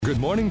Good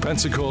morning,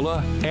 Pensacola.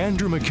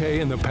 Andrew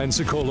McKay and the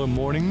Pensacola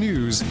Morning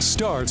News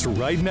starts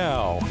right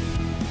now.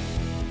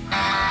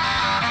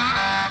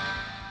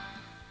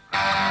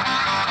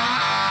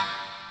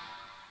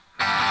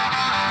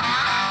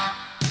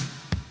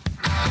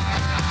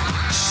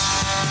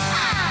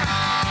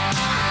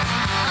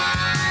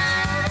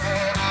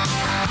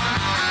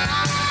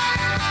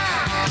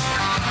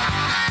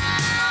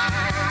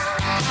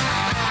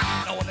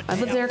 I've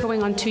lived there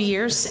going on 2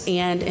 years,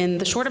 and in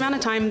the short amount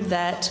of time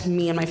that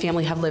me and my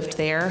family have lived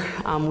there,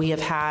 we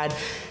have had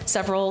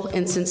several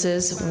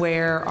instances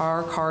where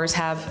our cars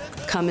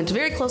have come into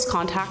very close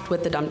contact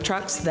with the dump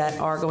trucks that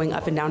are going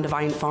up and down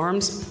Divine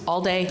Farms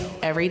all day,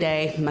 every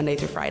day, Monday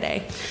through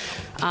Friday.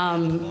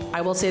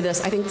 I will say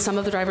this, I think some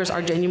of the drivers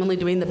are genuinely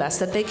doing the best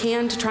that they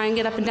can to try and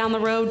get up and down the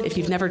road. If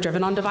you've never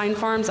driven on Divine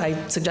Farms,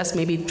 I suggest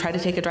maybe try to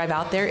take a drive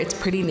out there. It's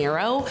pretty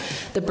narrow.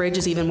 The bridge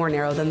is even more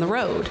narrow than the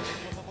road.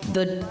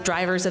 The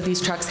drivers of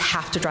these trucks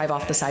have to drive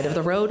off the side of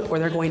the road or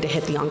they're going to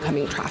hit the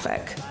oncoming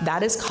traffic.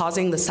 That is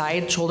causing the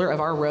side shoulder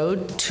of our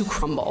road to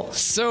crumble.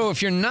 So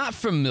if you're not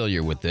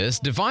familiar with this,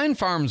 Divine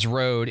Farms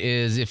Road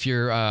is if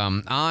you're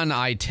on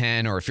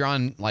I-10 or if you're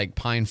on like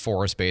Pine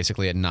Forest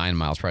basically at 9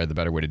 miles, probably the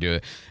better way to do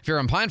it. If you're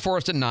on Pine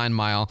Forest at 9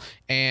 Mile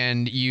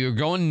and you're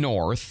going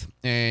north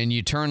and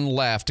you turn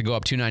left to go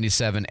up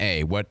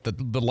 297A, what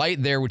the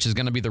light there, which is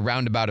going to be the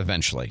roundabout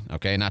eventually,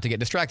 okay? Not to get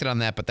distracted on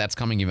that, but that's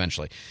coming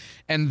eventually.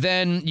 And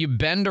then you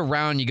bend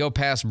around, you go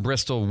past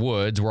Bristol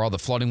Woods, where all the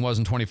flooding was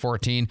in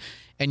 2014,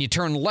 and you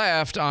turn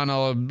left on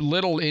a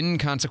little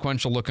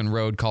inconsequential looking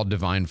road called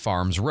Divine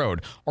Farms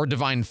Road, or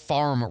Divine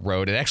Farm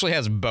Road. It actually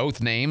has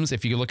both names.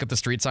 If you look at the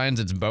street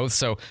signs, it's both.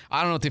 So I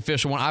don't know what the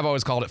official one. I've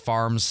always called it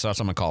Farms, so that's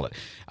what I'm going to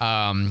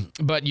call it.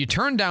 But you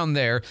turn down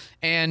there,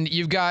 and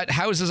you've got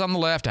houses on the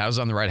left, houses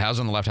on the right, houses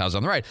on the left, houses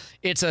on the right.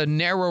 It's a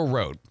narrow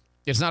road.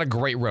 It's not a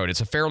great road. It's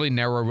a fairly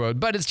narrow road,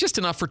 but it's just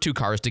enough for two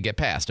cars to get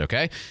past,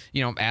 okay?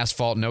 You know,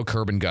 asphalt, no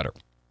curb and gutter.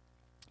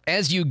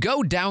 As you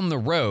go down the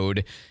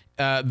road,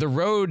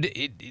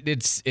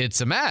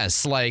 it's a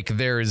mess. Like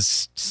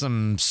there's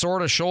some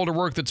sort of shoulder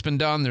work that's been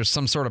done. There's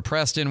some sort of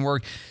pressed in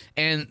work.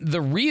 And the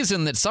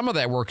reason that some of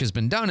that work has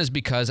been done is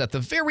because at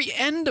the very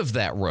end of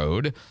that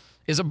road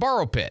is a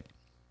borrow pit.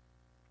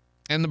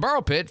 And the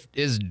borrow pit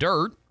is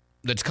dirt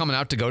that's coming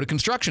out to go to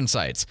construction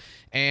sites.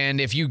 And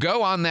if you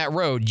go on that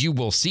road, you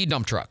will see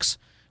dump trucks.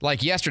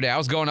 Like yesterday, I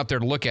was going up there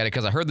to look at it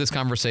because I heard this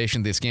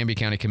conversation at the Escambia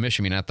County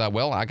Commission meeting. I thought,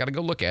 well, I got to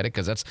go look at it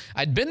because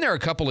I'd been there a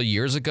couple of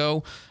years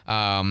ago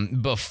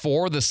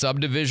before the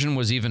subdivision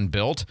was even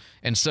built.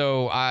 And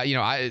so,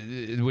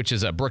 which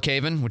is a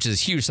Brookhaven, which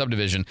is a huge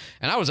subdivision.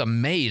 And I was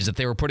amazed that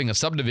they were putting a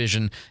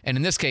subdivision. And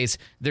in this case,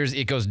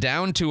 it goes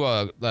down to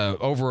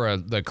over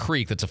the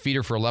creek that's a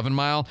feeder for 11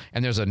 Mile.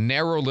 And there's a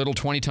narrow little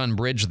 20-ton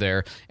bridge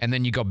there. And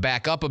then you go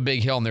back up a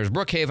big hill and there's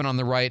Brookhaven on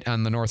the right,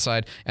 on the north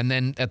side. And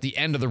then at the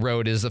end of the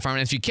road is the farm.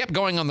 And if you kept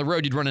going on the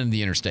road, you'd run into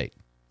the interstate.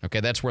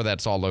 Okay, that's where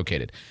that's all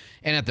located.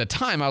 And at the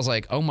time, I was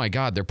like, oh my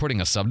God, they're putting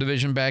a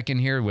subdivision back in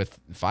here with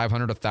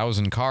 500,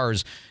 1,000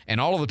 cars. And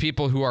all of the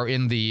people who are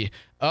in the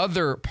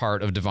other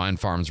part of Divine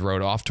Farms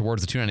Road off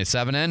towards the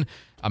 297 end,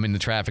 I mean, the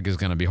traffic is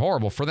going to be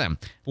horrible for them.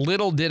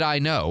 Little did I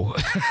know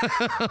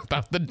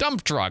about the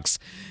dump trucks.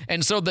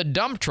 And so the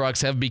dump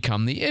trucks have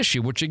become the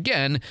issue, which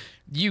again,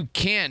 you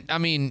can't, I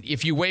mean,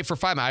 if you wait for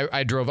 5 minutes,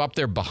 I drove up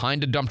there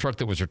behind a dump truck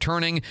that was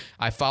returning.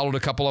 I followed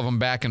a couple of them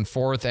back and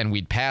forth and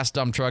we'd pass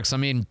dump trucks. I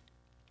mean,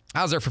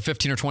 I was there for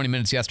 15 or 20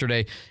 minutes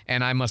yesterday,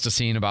 and I must have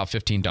seen about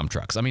 15 dump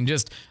trucks. I mean,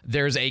 just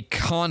there's a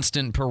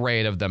constant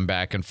parade of them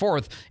back and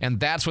forth, and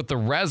that's what the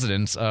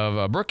residents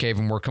of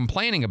Brookhaven were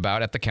complaining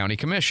about at the county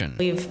commission.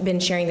 We've been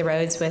sharing the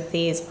roads with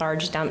these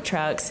large dump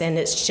trucks, and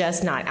it's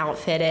just not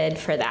outfitted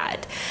for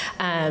that.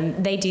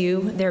 They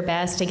do their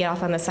best to get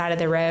off on the side of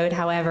the road.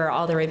 However,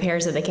 all the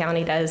repairs that the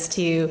county does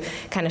to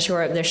kind of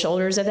shore up the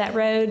shoulders of that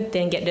road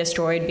then get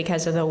destroyed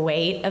because of the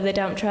weight of the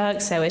dump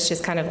truck. So it's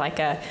just kind of like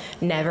a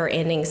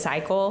never-ending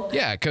cycle.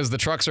 Yeah, because the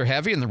trucks are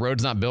heavy and the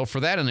road's not built for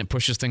that, and it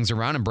pushes things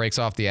around and breaks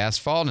off the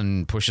asphalt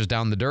and pushes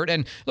down the dirt.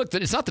 And look,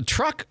 it's not the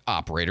truck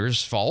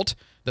operator's fault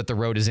that the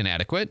road is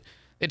inadequate.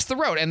 It's the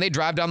road, and they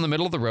drive down the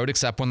middle of the road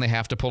except when they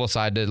have to pull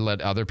aside to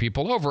let other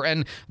people over.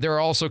 And there are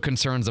also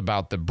concerns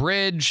about the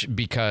bridge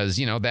because,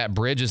 you know, that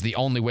bridge is the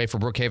only way for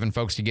Brookhaven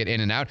folks to get in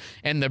and out.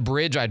 And the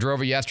bridge, I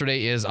drove it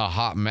yesterday, is a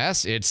hot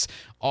mess. It's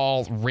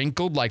all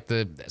wrinkled, like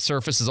the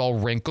surface is all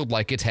wrinkled,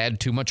 like it's had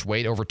too much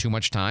weight over too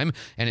much time,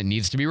 and it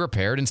needs to be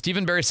repaired. And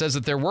Stephen Barry says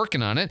that they're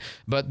working on it,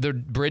 but the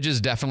bridge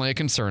is definitely a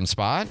concern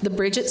spot. The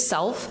bridge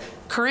itself,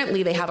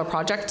 currently they have a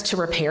project to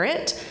repair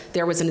it.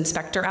 There was an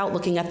inspector out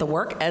looking at the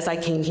work as I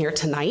came here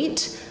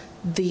tonight.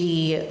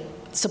 The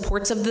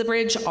supports of the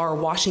bridge are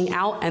washing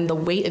out, and the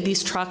weight of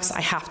these trucks,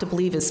 I have to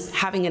believe, is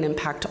having an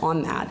impact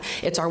on that.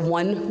 It's our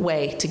one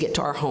way to get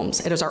to our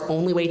homes. It is our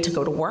only way to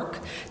go to work,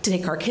 to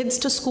take our kids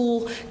to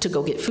school, to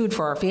go get food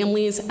for our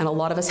families, and a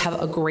lot of us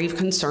have a grave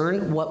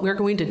concern what we're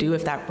going to do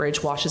if that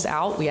bridge washes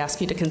out. We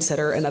ask you to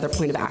consider another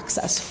point of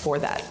access for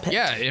that pit.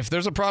 Yeah, if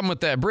there's a problem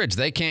with that bridge,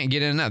 they can't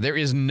get in and out. There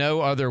is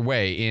no other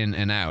way in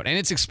and out, and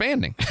it's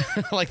expanding.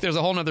 Like there's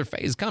a whole nother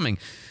phase coming.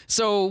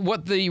 So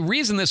the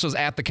reason this was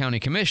at the county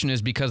commission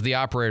is because the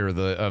operator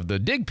of the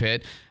dig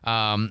pit,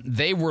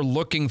 they were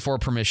looking for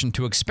permission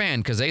to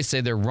expand because they say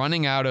they're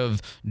running out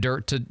of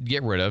dirt to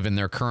get rid of in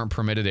their current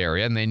permitted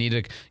area, and they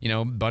need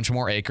a bunch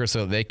more acres so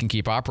that they can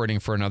keep operating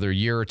for another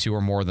year or two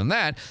or more than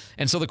that.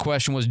 And so the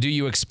question was, do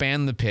you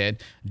expand the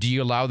pit? Do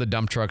you allow the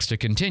dump trucks to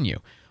continue?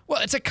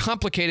 Well, it's a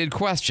complicated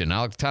question.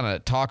 I'll kind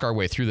of talk our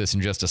way through this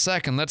in just a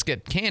second. Let's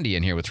get Candy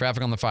in here with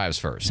Traffic on the Fives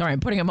first. Sorry, I'm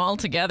putting them all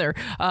together.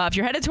 If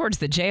you're headed towards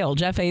the jail,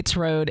 Jeff Yates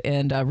Road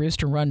and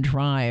Rooster Run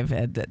Drive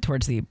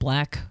towards the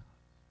Black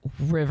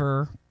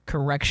River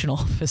Correctional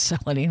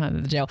Facility, not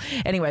the jail.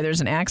 Anyway,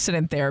 there's an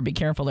accident there. Be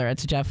careful there.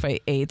 It's Jeff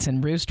Yates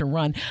and Rooster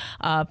Run.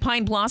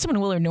 Pine Blossom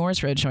and Willard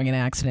Norris Road showing an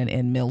accident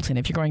in Milton.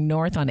 If you're going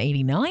north on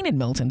 89 in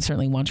Milton,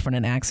 certainly watch for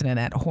an accident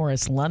at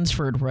Horace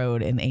Lunsford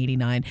Road in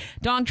 89.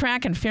 Dog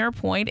Track and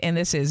Fairpoint, and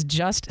this is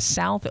just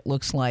south, it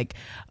looks like,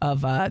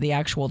 of the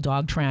actual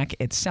dog track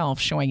itself,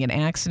 showing an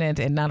accident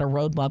and not a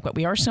roadblock, but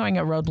we are showing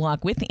a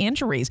roadblock with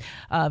injuries.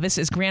 This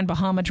is Grand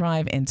Bahama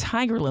Drive and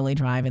Tiger Lily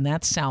Drive, and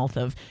that's south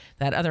of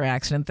that other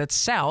accident that's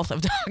south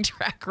of Dog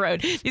Track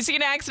Road. If you see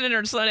an accident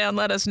or slow down,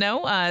 let us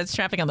know. It's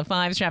Traffic on the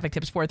Fives. Traffic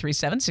Tips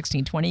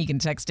 437-1620. You can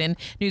text in.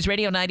 News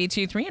Radio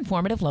 92.3.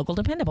 Informative, local,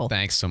 dependable.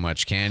 Thanks so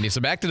much, Candy.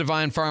 So back to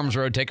Divine Farms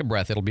Road. Take a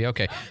breath. It'll be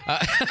okay.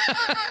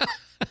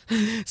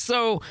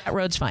 So that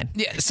road's fine.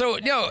 Yeah. So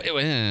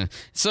no.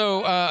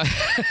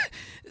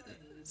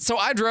 So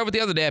I drove it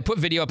the other day. I put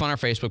video up on our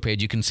Facebook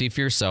page. You can see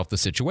for yourself the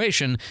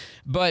situation.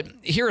 But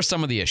here are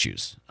some of the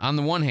issues. On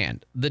the one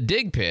hand, the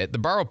dig pit, the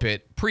borrow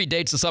pit,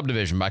 predates the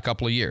subdivision by a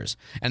couple of years.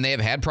 And they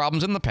have had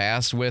problems in the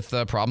past with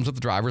problems with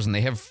the drivers, and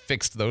they have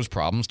fixed those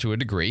problems to a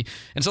degree.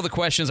 And so the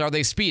question is, are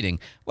they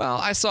speeding? Well,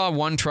 I saw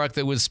one truck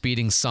that was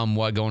speeding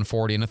somewhat, going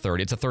 40 and a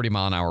 30. It's a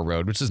 30-mile-an-hour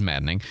road, which is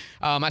maddening.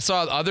 I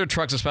saw other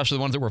trucks, especially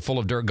the ones that were full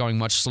of dirt, going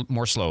much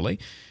more slowly.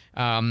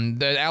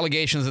 The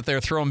allegations that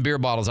they're throwing beer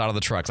bottles out of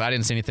the trucks. I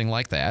didn't see anything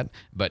like that,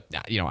 but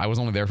I was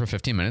only there for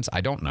 15 minutes.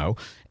 I don't know.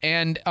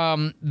 And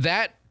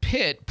that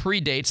pit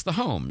predates the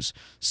homes.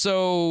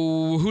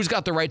 So who's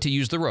got the right to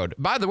use the road?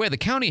 By the way, the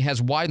county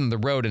has widened the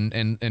road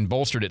and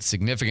bolstered it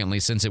significantly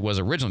since it was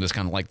originally just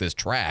kind of like this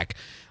track.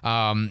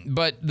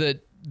 But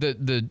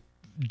the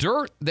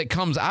dirt that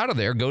comes out of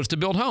there goes to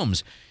build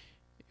homes,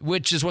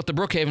 which is what the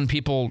Brookhaven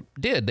people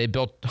did. They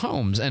built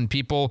homes, and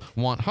people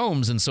want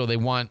homes, and so they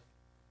want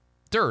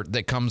dirt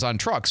that comes on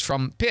trucks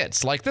from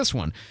pits like this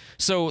one.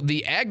 So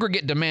the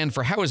aggregate demand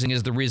for housing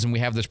is the reason we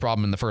have this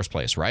problem in the first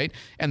place, right?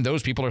 And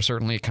those people are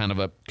certainly kind of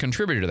a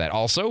contributor to that.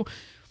 Also,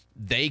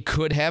 they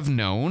could have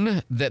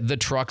known that the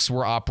trucks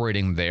were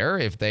operating there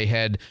if they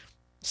had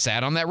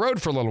sat on that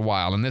road for a little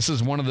while. And this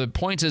is one of the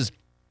points is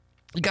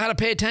you got to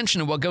pay attention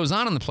to what goes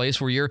on in the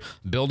place where you're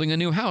building a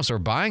new house or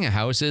buying a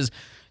house. Is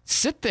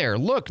sit there,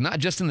 look, not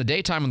just in the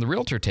daytime when the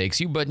realtor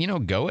takes you, but,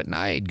 go at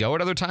night, go at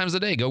other times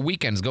of the day, go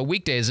weekends, go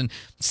weekdays, and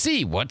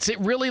see what's it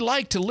really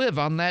like to live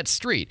on that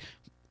street.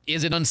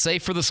 Is it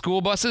unsafe for the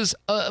school buses?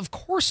 Of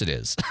course it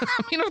is.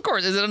 Of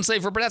course. Is it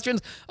unsafe for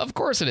pedestrians? Of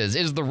course it is.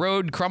 Is the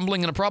road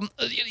crumbling and a problem?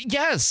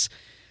 Yes.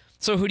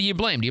 So who do you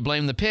blame? Do you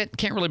blame the pit?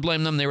 Can't really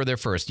blame them. They were there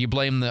first. Do you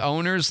blame the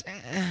owners?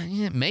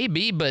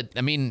 Maybe, but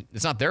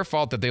it's not their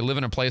fault that they live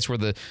in a place where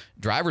the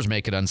drivers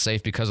make it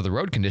unsafe because of the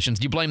road conditions.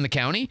 Do you blame the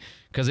county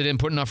because they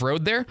didn't put enough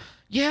road there?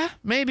 Yeah,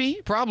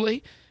 maybe,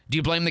 probably. Do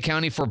you blame the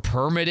county for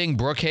permitting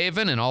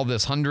Brookhaven and all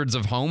this hundreds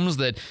of homes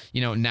that,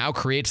 now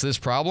creates this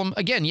problem?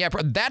 Again, yeah,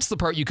 that's the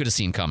part you could have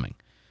seen coming.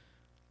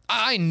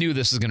 I knew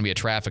this was going to be a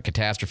traffic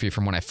catastrophe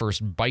from when I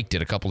first biked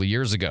it a couple of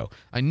years ago.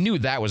 I knew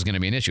that was going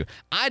to be an issue.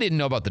 I didn't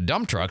know about the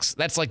dump trucks.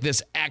 That's like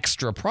this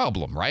extra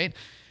problem, right?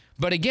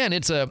 But again,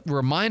 it's a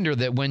reminder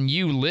that when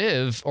you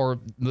live or,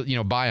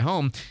 buy a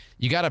home,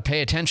 you got to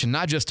pay attention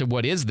not just to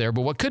what is there,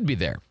 but what could be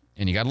there.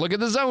 And you got to look at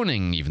the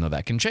zoning, even though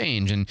that can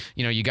change. And,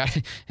 you got,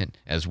 and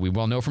as we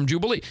well know from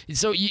Jubilee.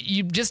 So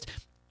you just,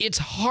 it's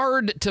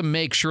hard to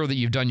make sure that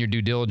you've done your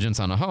due diligence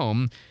on a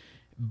home,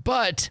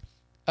 but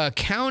a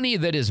county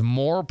that is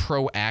more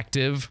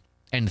proactive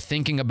and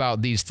thinking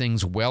about these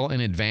things well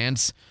in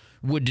advance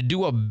would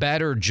do a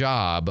better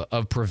job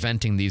of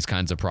preventing these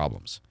kinds of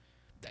problems.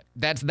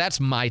 That's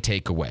my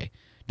takeaway.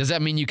 Does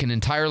that mean you can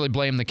entirely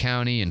blame the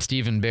county and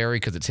Stephen Barry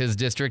because it's his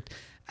district?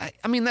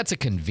 That's a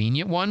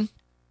convenient one,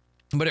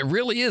 but it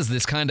really is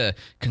this kind of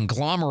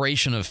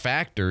conglomeration of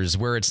factors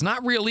where it's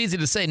not real easy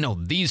to say, no,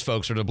 these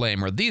folks are to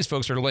blame or these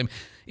folks are to blame.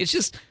 It's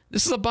just,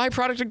 this is a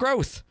byproduct of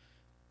growth.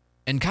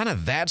 And kind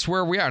of that's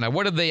where we are. Now,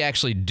 what did they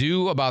actually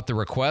do about the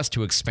request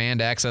to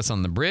expand access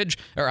on the bridge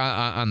or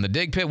on the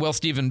dig pit? Well,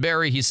 Stephen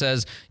Barry, he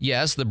says,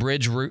 yes, the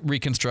bridge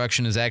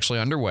reconstruction is actually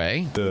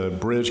underway. The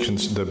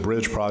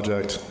bridge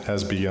project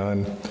has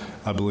begun.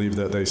 I believe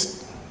that they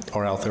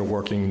are out there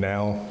working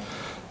now.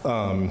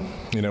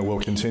 We'll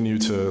continue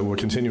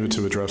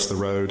to address the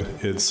road.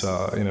 It's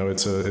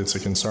it's a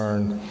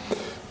concern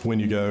when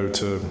you go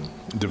to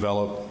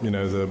develop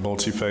the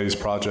multi-phase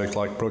project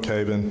like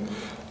Brookhaven.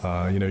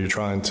 You're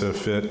trying to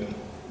fit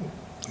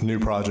new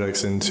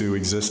projects into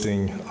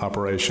existing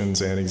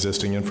operations and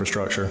existing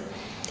infrastructure.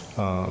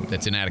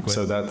 That's inadequate.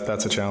 So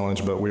that's a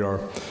challenge, but we are,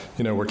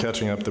 we're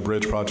catching up. The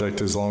bridge project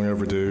is long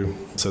overdue,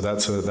 so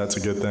that's a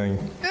good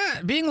thing.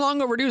 Being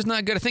long overdue is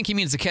not good. I think he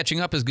means the catching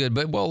up is good,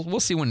 but we'll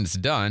see when it's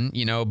done,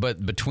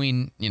 but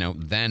between,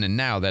 then and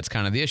now, that's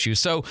kind of the issue.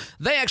 So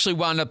they actually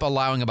wound up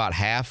allowing about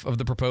half of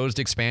the proposed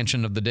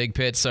expansion of the dig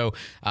pit. So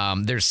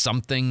there's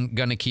something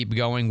going to keep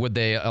going. Would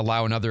they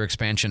allow another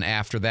expansion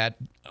after that?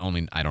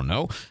 Only I don't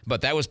know,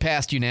 but that was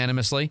passed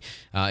unanimously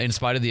in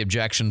spite of the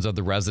objections of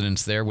the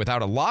residents there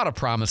without a lot of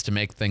promise to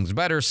make things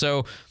better.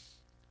 So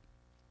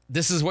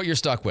this is what you're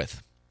stuck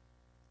with.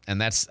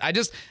 And I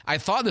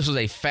thought this was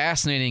a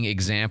fascinating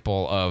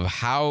example of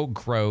how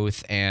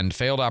growth and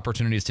failed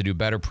opportunities to do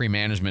better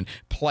pre-management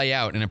play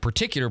out in a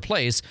particular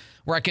place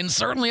where I can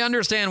certainly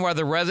understand why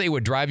the resi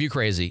would drive you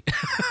crazy.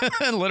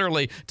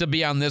 Literally, to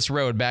be on this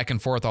road back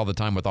and forth all the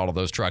time with all of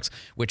those trucks,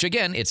 which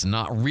again, it's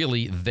not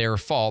really their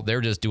fault.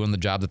 They're just doing the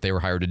job that they were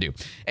hired to do.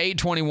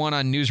 8:21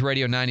 on News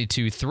Radio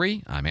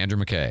 92.3. I'm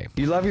Andrew McKay.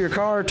 You love your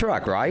car or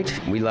truck, right?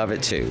 We love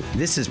it too.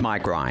 This is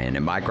Mike Ryan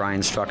at Mike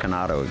Ryan's Truck and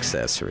Auto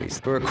Accessories.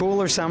 For a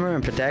cooler summer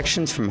and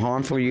protections from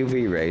harmful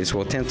UV rays,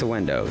 we'll tint the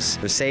windows.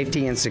 For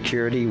safety and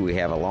security, we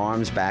have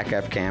alarms,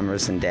 backup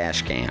cameras, and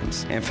dash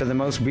cams. And for the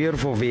most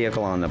beautiful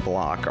vehicle on the block,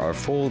 our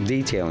full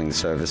detailing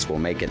service will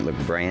make it look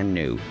brand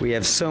new. We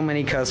have so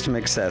many custom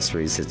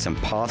accessories, it's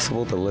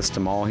impossible to list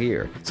them all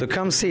here. So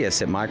come see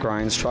us at Mike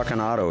Ryan's Truck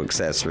and Auto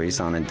Accessories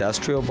on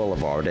Industrial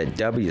Boulevard at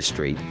W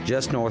Street,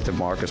 just north of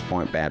Marcus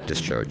Point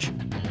Baptist Church.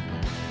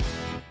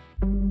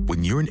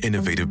 When you're an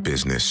innovative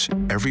business,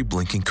 every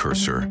blinking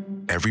cursor,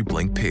 every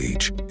blank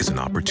page is an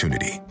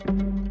opportunity.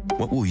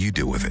 What will you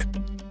do with it?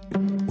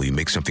 Will you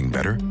make something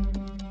better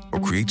or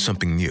create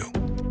something new?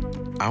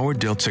 Our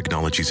Dell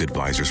Technologies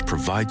advisors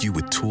provide you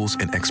with tools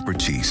and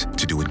expertise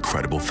to do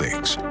incredible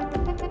things.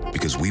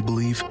 Because we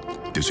believe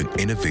there's an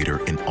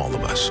innovator in all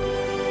of us.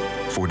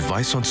 For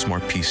advice on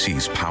smart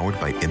PCs powered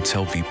by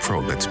Intel V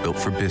Pro that's built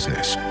for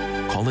business,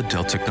 call a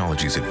Dell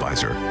Technologies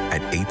advisor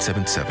at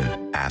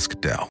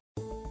 877-ASK-DELL.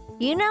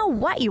 You know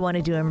what you want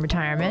to do in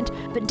retirement,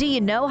 but do you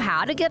know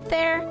how to get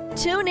there?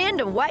 Tune in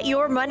to What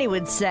Your Money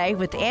Would Say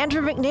with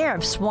Andrew McNair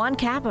of Swan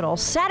Capital,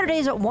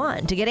 Saturdays at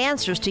 1 to get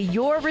answers to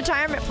your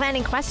retirement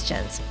planning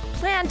questions.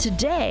 Plan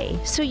today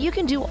so you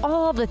can do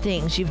all the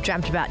things you've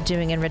dreamt about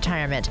doing in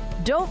retirement.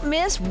 Don't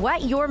miss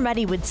What Your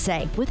Money Would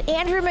Say with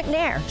Andrew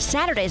McNair,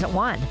 Saturdays at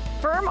 1.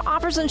 Firm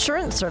offers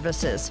insurance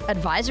services.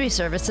 Advisory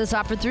services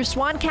offered through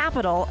Swan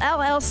Capital,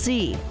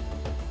 LLC.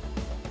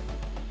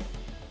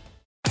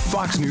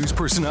 Fox News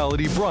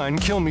personality Brian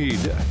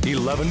Kilmeade,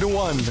 11 to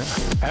 1.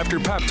 After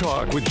Pep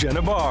Talk with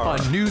Jenna Barr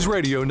on News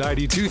Radio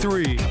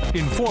 92.3.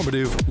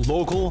 Informative,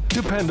 local,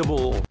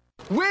 dependable.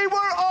 We were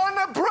on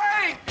a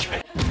break!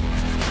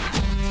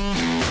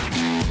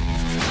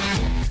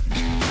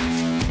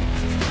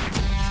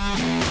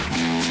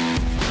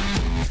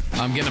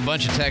 I'm getting a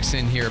bunch of texts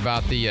in here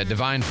about the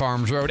Divine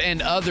Farms Road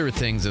and other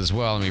things as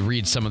well. Let me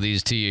read some of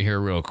these to you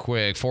here real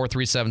quick.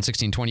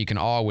 437-1620. You can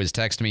always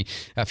text me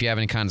if you have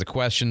any kinds of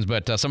questions.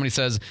 But somebody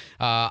says,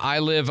 I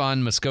live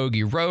on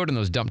Muskogee Road, and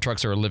those dump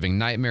trucks are a living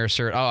nightmare,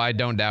 sir. Oh, I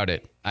don't doubt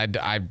it.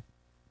 I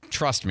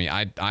trust me,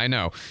 I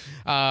know.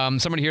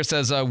 Somebody here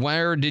says,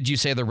 where did you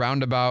say the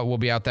roundabout will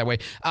be out that way?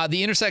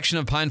 The intersection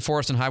of Pine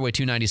Forest and Highway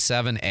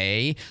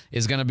 297A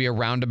is going to be a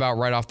roundabout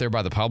right off there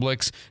by the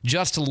Publix.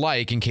 Just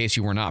like, in case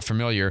you were not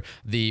familiar,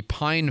 the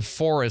Pine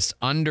Forest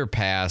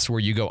underpass where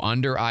you go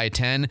under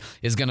I-10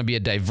 is going to be a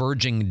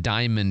diverging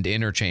diamond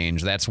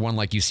interchange. That's one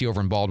like you see over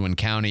in Baldwin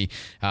County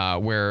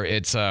where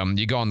it's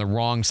you go on the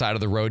wrong side of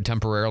the road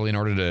temporarily in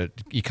order to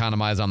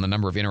economize on the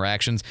number of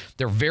interactions.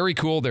 They're very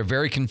cool. They're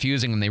very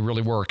confusing, and they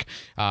really work.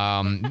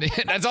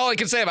 That's all I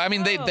can say about it. I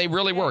mean, they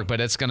really work,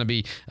 but it's going to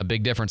be a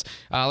big difference.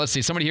 Let's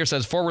see. Somebody here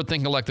says,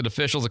 forward-thinking elected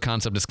officials, a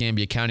concept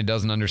Escambia County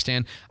doesn't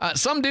understand.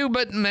 Some do,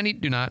 but many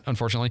do not,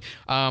 unfortunately.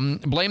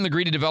 Blame the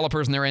greedy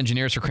developers and their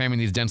engineers for cramming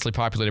these densely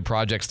populated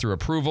projects through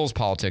approvals.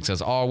 Politics, as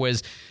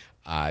always.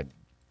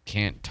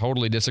 Can't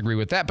totally disagree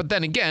with that. But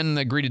then again,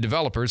 the greedy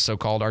developers,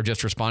 so-called, are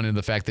just responding to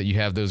the fact that you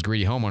have those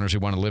greedy homeowners who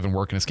want to live and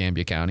work in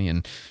Escambia County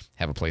and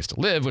have a place to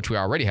live, which we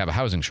already have a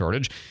housing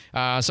shortage.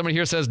 Somebody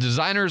here says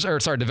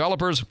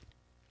developers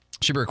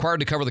should be required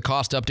to cover the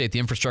cost to update the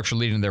infrastructure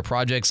leading to their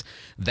projects.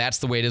 That's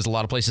the way it is a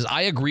lot of places.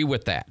 I agree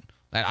with that.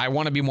 I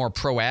want to be more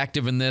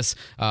proactive in this.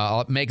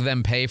 I'll make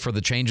them pay for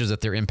the changes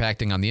that they're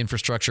impacting on the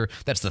infrastructure.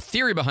 That's the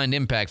theory behind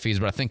impact fees,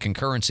 but I think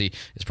concurrency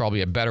is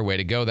probably a better way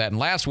to go that. And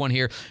last one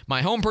here,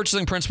 my home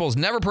purchasing principle is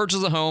never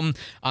purchase a home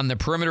on the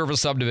perimeter of a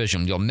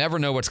subdivision. You'll never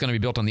know what's going to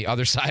be built on the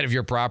other side of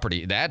your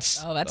property.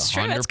 That's true.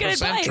 That's good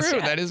advice. True.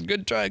 Yeah. That is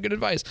good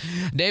advice.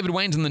 David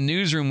Wayne's in the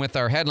newsroom with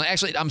our headline.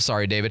 Actually, I'm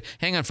sorry, David.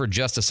 Hang on for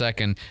just a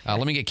second.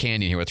 Let me get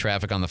Candy in here with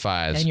traffic on the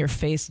 5s. And your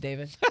face,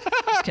 David.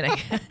 Just kidding.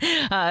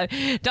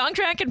 Dog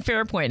track in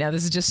Fairpoint. Now,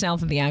 this is just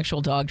south of the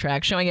actual dog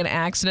track, showing an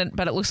accident,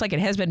 but it looks like it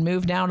has been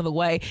moved out of the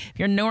way. If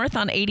you're north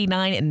on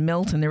 89 in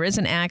Milton, there is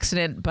an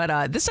accident,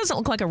 but this doesn't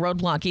look like a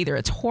roadblock either.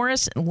 It's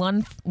Horace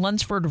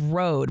Lunsford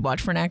Road.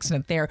 Watch for an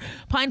accident there.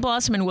 Pine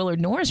Blossom and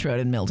Willard Norris Road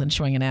in Milton,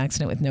 showing an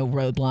accident with no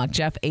roadblock.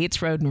 Jeff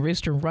Aites Road and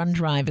Rooster Run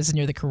Drive is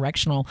near the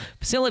correctional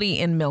facility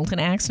in Milton.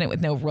 Accident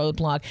with no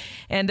roadblock.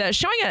 And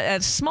showing a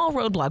small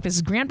roadblock. This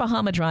is Grand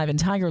Bahama Drive and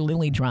Tiger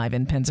Lily Drive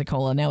in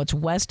Pensacola. Now it's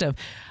west of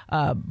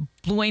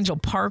Blue Angel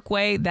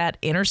Parkway, that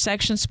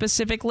intersection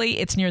specifically.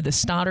 It's near the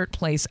Stoddard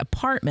Place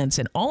Apartments,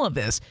 and all of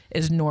this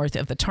is north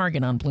of the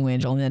Target on Blue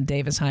Angel, and then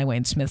Davis Highway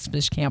and Smith's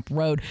Fish Camp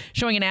Road.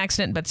 Showing an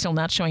accident, but still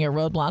not showing a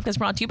roadblock. That's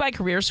brought to you by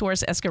Career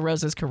Source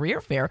Escarosa's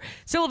Career Fair.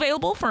 Still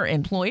available for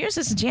employers.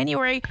 This is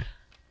January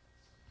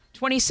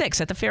 26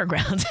 at the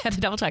fairgrounds. Had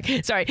to double check.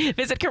 Sorry.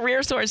 Visit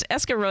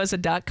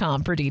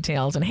CareerSourceEscarosa.com for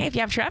details. And hey, if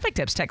you have traffic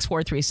tips, text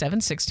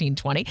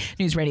 437-1620.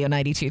 News Radio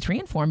 92.3,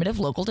 informative,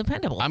 local,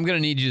 dependable. I'm going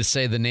to need you to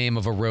say the name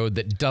of a road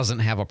that doesn't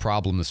have a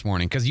problem this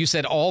morning, because you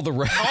said all the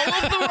roads. All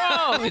of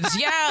the roads.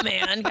 Yeah,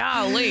 man.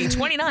 Golly.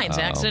 29's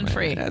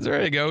accident-free. That's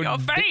where to go. Your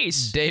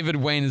face. David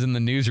Wayne is in the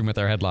newsroom with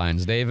our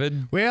headlines.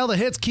 David? Well, the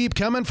hits keep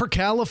coming for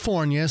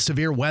California.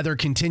 Severe weather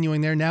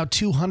continuing there. Now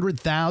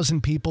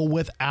 200,000 people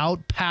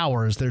without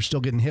power as they're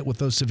still getting hit with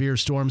those severe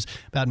storms.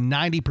 About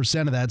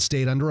 90% of that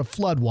state under a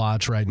flood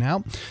watch right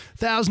now.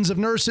 Thousands of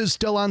nurses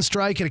still on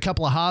strike at a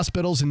couple of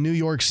hospitals in New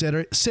York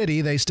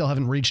City. They still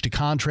haven't reached a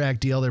contract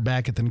deal. They're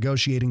back at the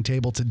negotiating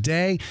table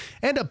today.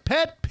 And a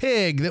pet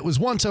pig that was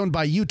once owned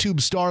by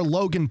YouTube star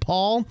Logan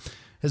Paul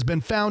has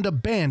been found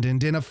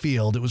abandoned in a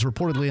field. It was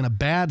reportedly in a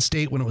bad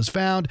state when it was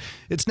found.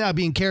 It's now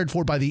being cared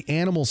for by the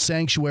Animal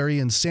Sanctuary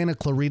in Santa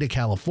Clarita,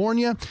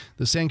 California.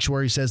 The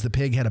sanctuary says the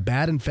pig had a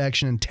bad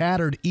infection and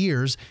tattered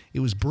ears.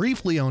 It was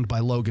briefly owned by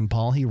Logan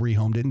Paul. He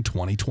rehomed it in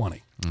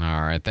 2020.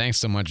 All right. Thanks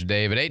so much,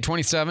 David.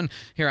 827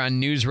 here on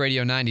News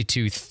Radio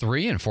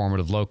 92.3,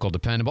 informative, local,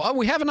 dependable. Oh,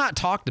 we have not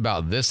talked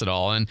about this at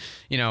all. And,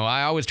 you know,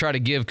 I always try to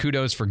give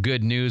kudos for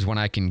good news when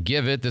I can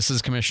give it. This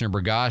is Commissioner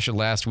Burgash at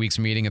last week's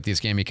meeting at the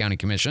Escambia County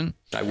Commission.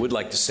 I would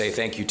like to say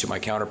thank you to my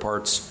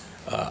counterparts.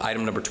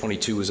 Item number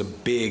 22 is a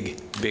big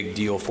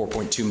deal,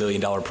 $4.2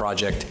 million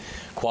project.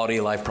 Quality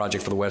of life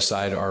project for the west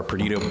side, our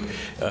Perdido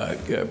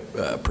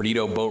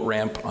boat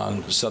ramp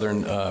on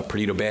southern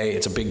Perdido Bay.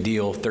 It's a big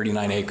deal,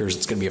 39 acres.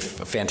 It's going to be a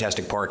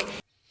fantastic park.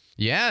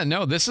 Yeah,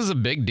 no, this is a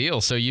big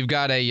deal. So you've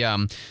got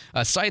a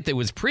site that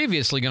was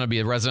previously going to be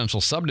a residential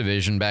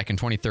subdivision back in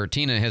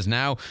 2013 and has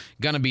now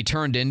going to be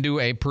turned into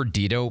a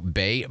Perdido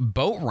Bay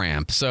boat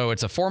ramp. So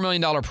it's a $4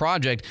 million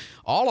project.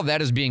 All of that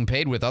is being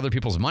paid with other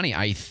people's money,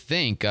 I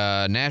think.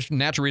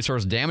 Natural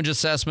Resource Damage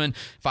Assessment,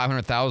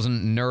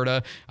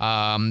 $500,000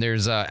 NERDA.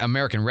 There's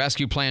American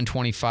Rescue Plan,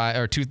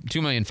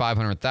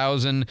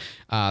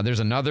 $2,500,000. There's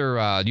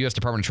another U.S.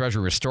 Department of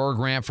Treasury Restore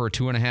grant for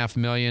 $2.5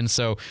 million.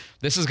 So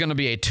this is going to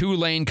be a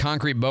 2-lane concrete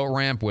boat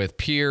ramp with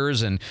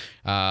piers and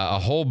a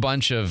whole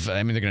bunch of,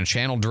 they're going to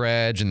channel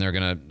dredge, and they're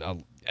going to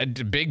a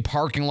big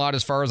parking lot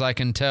as far as I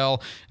can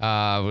tell,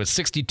 with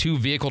 62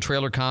 vehicle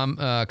trailer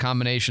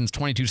combinations,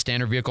 22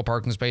 standard vehicle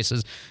parking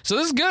spaces. So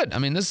this is good. I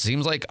mean, this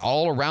seems like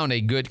all around a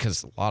good,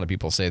 because a lot of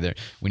people say that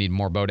we need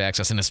more boat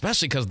access, and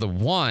especially because the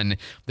one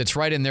that's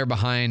right in there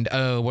behind,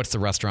 what's the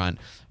restaurant?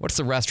 What's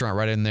the restaurant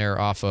right in there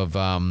off of,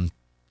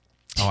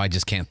 I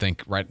just can't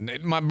think. Right,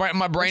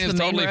 my brain is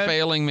totally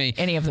failing me.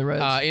 Any of the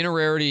roads?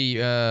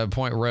 Inner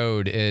Point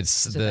Road.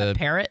 It's the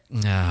Parrot.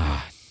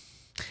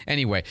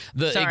 Anyway,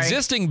 the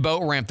existing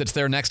boat ramp that's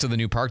there next to the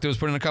new park that was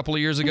put in a couple of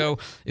years ago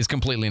is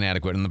completely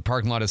inadequate, and the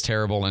parking lot is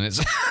terrible, and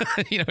it's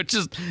it's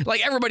just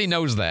like everybody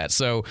knows that.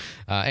 So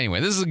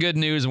anyway, this is good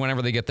news.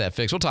 Whenever they get that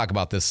fixed, we'll talk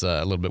about this a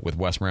little bit with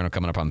Wes Moreno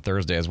coming up on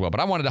Thursday as well. But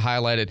I wanted to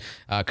highlight it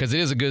because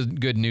it is a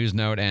good news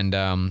note, and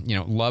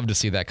love to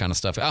see that kind of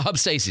stuff. Hub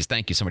Stacy's,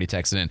 thank you. Somebody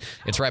texted in.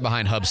 It's right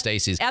behind Hub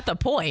Stacy's. At the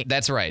point.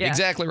 That's right. Yeah.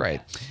 Exactly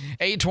right.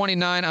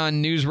 829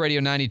 on News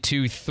Radio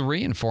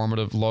 92.3,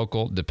 informative,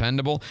 local,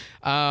 dependable.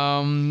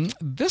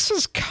 This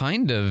is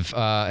kind of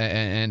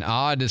an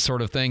odd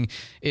sort of thing.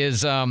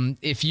 Is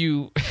if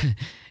you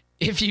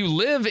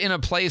live in a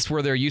place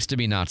where there used to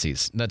be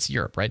Nazis, that's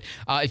Europe, right?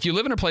 If you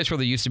live in a place where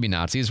there used to be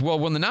Nazis, well,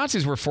 when the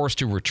Nazis were forced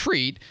to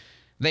retreat,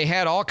 they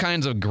had all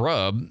kinds of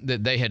grub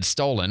that they had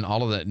stolen,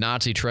 all of the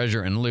Nazi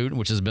treasure and loot,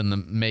 which has been the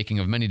making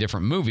of many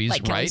different movies,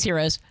 like right? Kelly's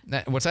Heroes.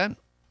 What's that?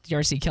 you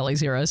ever see Kelly's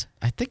Heroes?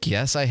 I think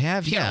yes, I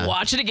have. Yeah,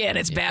 watch it again.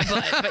 It's bad,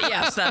 but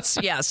yes,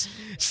 yes.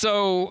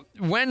 So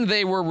when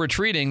they were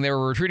retreating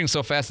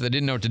so fast that they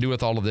didn't know what to do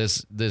with all of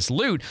this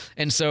loot,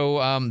 and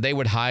so they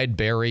would hide,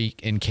 bury,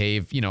 and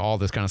cave, all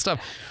this kind of stuff.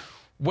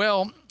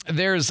 Well,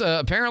 there's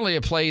apparently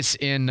a place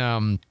in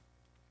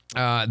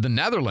the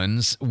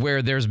Netherlands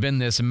where there's been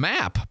this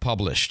map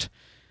published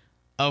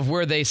of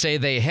where they say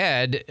they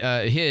had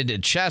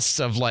hid chests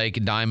of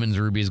like diamonds,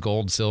 rubies,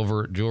 gold,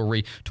 silver,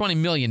 jewelry, $20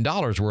 million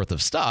worth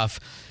of stuff.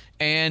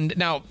 And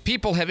now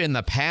people have in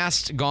the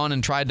past gone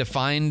and tried to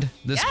find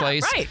this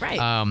place. Right.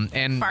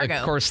 And Fargo.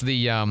 Of course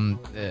the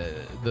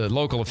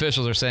local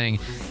officials are saying,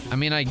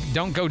 I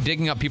don't go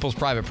digging up people's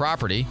private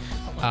property.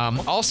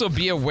 Also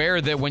be aware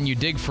that when you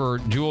dig for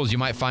jewels, you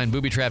might find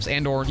booby traps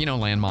and or,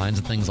 landmines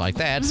and things like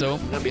that. So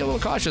be a little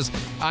cautious.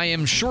 I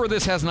am sure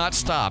this has not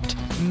stopped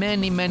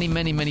many, many,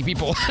 many, many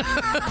people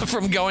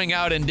from going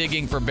out and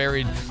digging for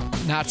buried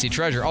Nazi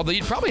treasure. Although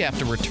you'd probably have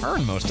to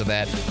return most of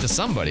that to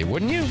somebody,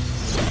 wouldn't you?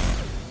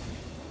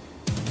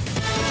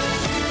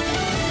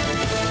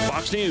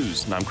 Fox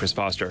News, and I'm Chris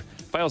Foster.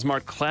 Files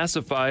marked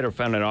classified are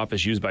found in an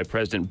office used by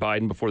President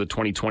Biden before the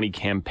 2020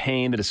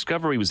 campaign. The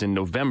discovery was in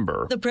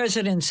November. The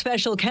president's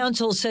special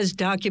counsel says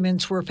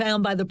documents were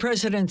found by the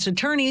president's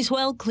attorneys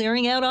while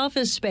clearing out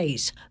office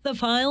space. The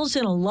files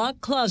in a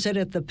locked closet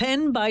at the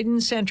Penn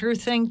Biden Center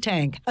think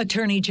tank.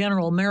 Attorney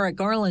General Merrick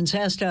Garland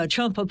asked a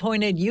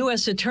Trump-appointed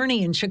U.S.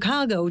 attorney in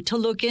Chicago to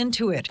look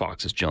into it.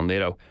 Fox's Jill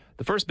Nato.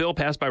 The first bill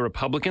passed by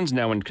Republicans,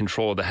 now in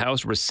control of the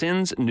House,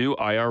 rescinds new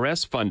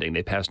IRS funding.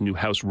 They passed new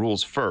House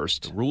rules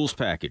first. The rules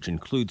package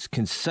includes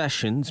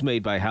concessions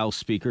made by House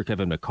Speaker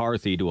Kevin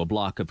McCarthy to a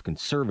block of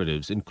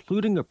conservatives,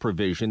 including a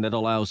provision that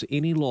allows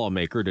any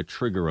lawmaker to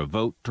trigger a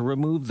vote to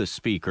remove the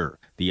speaker.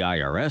 The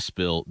IRS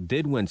bill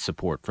did win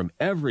support from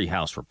every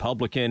House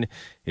Republican.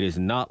 It is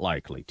not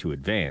likely to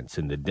advance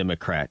in the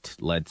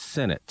Democrat-led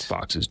Senate.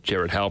 Fox's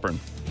Jared Halpern.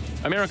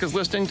 America's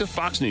listening to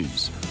Fox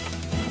News.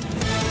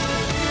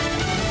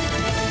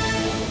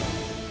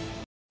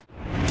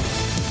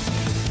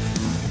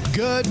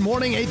 Good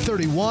morning,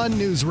 831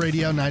 News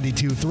Radio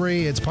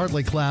 92.3. It's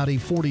partly cloudy,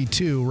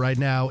 42 right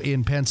now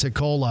in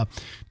Pensacola.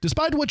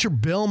 Despite what your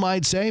bill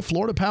might say,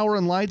 Florida Power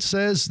and Light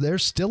says they're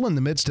still in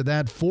the midst of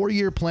that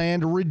 4-year plan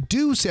to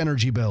reduce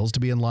energy bills to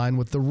be in line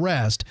with the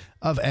rest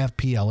of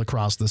FPL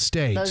across the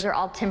state. Those are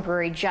all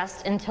temporary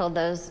just until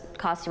those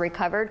costs are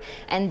recovered,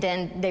 and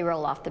then they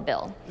roll off the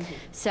bill.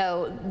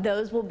 So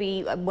those will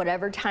be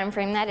whatever time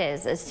frame that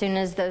is. As soon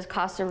as those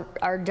costs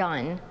are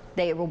done,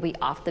 they will be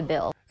off the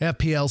bill.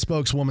 FPL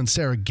spokeswoman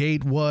Sarah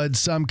Gatewood.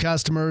 Some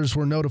customers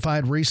were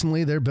notified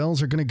recently their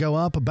bills are going to go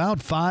up about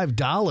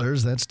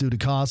 $5. That's due to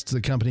costs the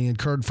company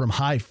incurred from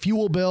high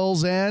fuel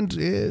bills, and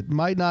it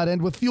might not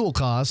end with fuel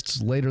costs.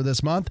 Later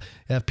this month,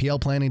 FPL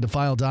planning to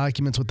file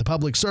documents with the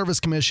Public Service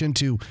Commission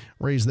to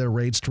raise their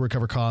rates to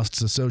recover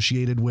costs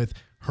associated with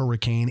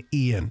Hurricane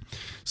Ian.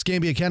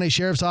 Escambia County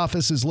Sheriff's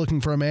Office is looking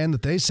for a man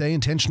that they say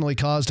intentionally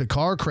caused a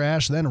car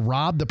crash, then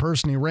robbed the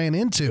person he ran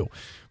into.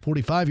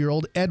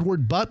 45-year-old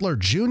Edward Butler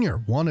Jr.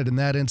 wanted in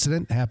that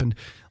incident. Happened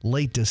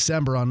late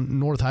December on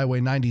North Highway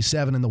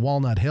 97 in the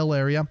Walnut Hill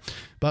area.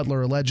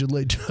 Butler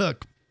allegedly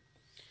took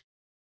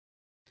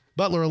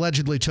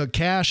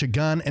cash, a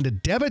gun, and a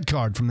debit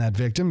card from that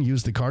victim,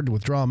 used the card to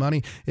withdraw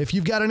money. If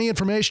you've got any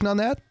information on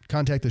that,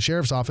 contact the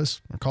Sheriff's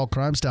Office or call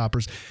Crime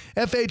Stoppers.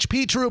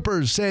 FHP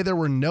troopers say there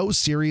were no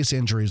serious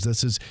injuries.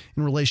 This is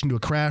in relation to a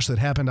crash that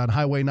happened on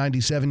Highway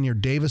 97 near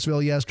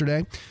Davisville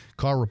yesterday.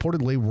 Car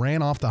reportedly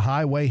ran off the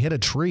highway, hit a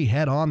tree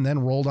head-on, then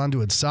rolled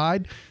onto its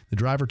side. The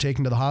driver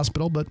taken to the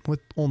hospital, but with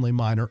only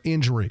minor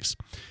injuries.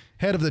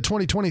 Head of the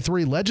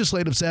 2023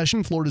 legislative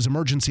session, Florida's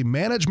emergency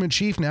management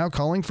chief now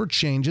calling for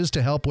changes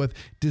to help with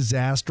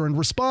disaster and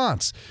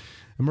response.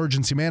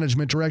 Emergency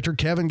Management Director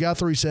Kevin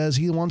Guthrie says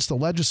he wants the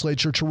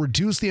legislature to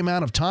reduce the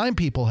amount of time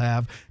people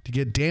have to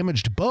get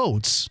damaged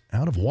boats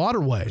out of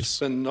waterways. It's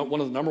been one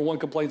of the number one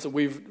complaints that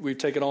we've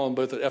taken on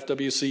both at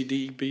FWC,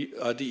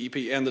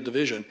 DEP, and the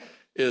division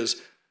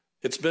is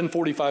it's been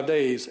 45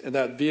 days and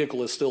that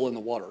vehicle is still in the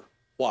water.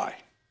 Why?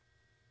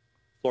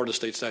 Florida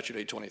State Statute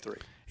 823.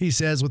 He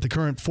says with the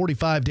current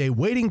 45-day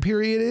waiting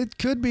period, it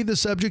could be the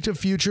subject of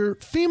future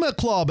FEMA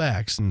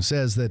clawbacks, and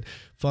says that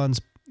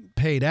funds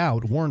paid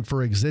out weren't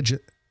for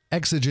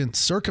exigent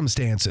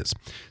circumstances.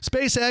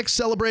 SpaceX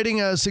celebrating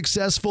a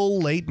successful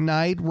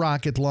late-night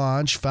rocket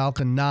launch.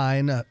 Falcon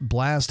 9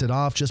 blasted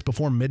off just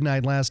before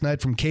midnight last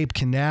night from Cape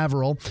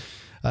Canaveral.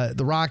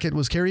 The rocket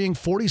was carrying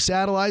 40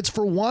 satellites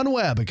for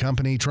OneWeb, a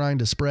company trying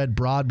to spread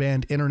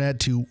broadband internet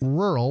to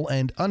rural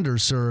and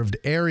underserved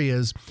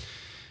areas.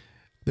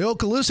 The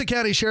Okaloosa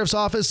County Sheriff's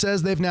Office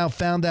says they've now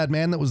found that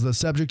man that was the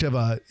subject of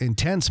an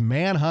intense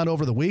manhunt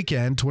over the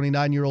weekend.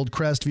 29-year-old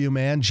Crestview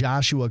man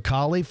Joshua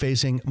Colley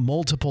facing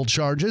multiple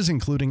charges,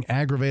 including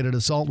aggravated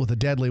assault with a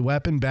deadly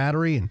weapon,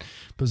 battery, and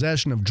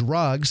possession of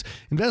drugs.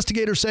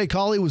 Investigators say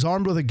Colley was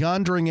armed with a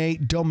gun during a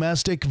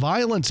domestic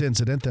violence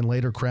incident, then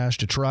later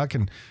crashed a truck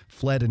and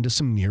fled into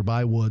some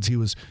nearby woods. He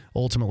was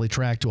ultimately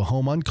tracked to a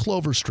home on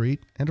Clover Street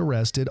and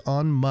arrested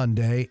on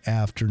Monday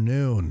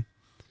afternoon.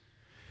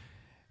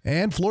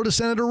 And Florida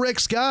Senator Rick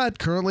Scott,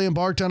 currently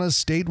embarked on a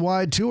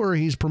statewide tour.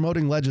 He's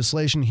promoting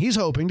legislation he's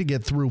hoping to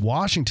get through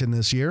Washington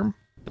this year.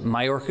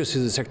 Mayorkas,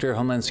 who's the Secretary of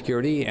Homeland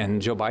Security,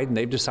 and Joe Biden,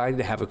 they've decided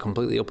to have a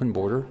completely open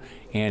border,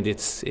 and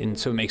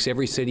so it makes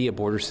every city a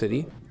border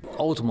city.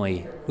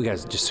 Ultimately, we got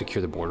to just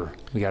secure the border.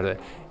 We got to.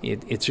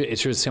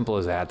 It's as simple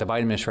as that. The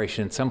Biden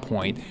administration, at some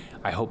point,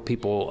 I hope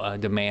people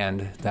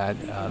demand that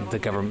the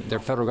government, their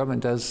federal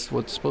government, does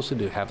what it's supposed to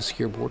do: have a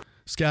secure border.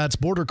 Scott's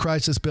border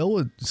crisis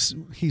bill,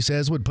 he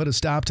says, would put a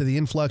stop to the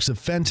influx of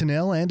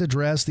fentanyl and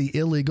address the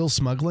illegal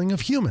smuggling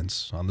of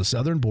humans on the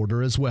southern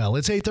border as well.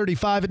 It's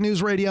 8:35 at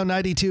News Radio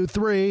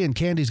 92.3, and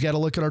Candy's got a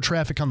look at our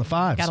traffic on the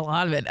fives. Got a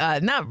lot of it.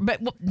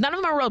 But none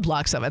of them are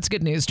roadblocks, though. That's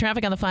good news.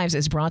 Traffic on the fives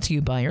is brought to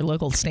you by your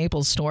local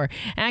Staples store.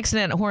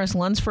 Accident at Horace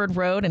Lunsford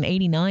Road and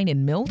 89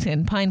 in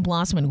Milton. Pine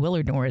Blossom and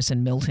Willard Norris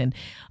in Milton.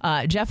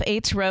 Jeff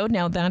Aites Road,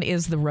 now that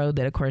is the road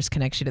that, of course,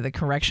 connects you to the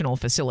correctional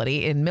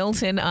facility. In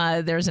Milton,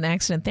 there's an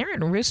accident there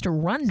in Rooster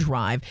Run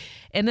Drive,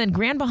 and then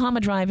Grand Bahama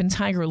Drive and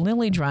Tiger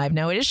Lily Drive.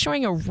 Now, it is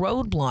showing a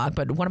roadblock,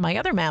 but one of my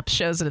other maps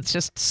shows that it's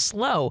just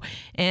slow,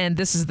 and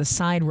this is the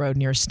side road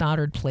near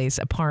Stoddard Place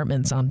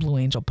Apartments on Blue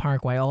Angel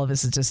Parkway. All of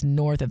this is just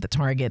north of the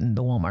Target and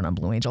the Walmart on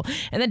Blue Angel.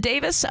 And then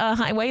Davis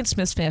Highway and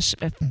Smith's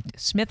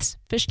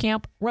Fish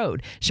Camp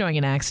Road showing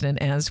an accident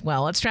as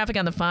well. It's traffic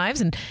on the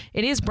fives, and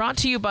it is brought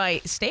to you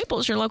by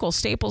Staples. Your local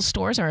Staples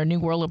stores are a new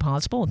world of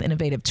possible with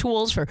innovative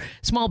tools for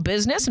small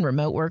business and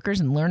remote workers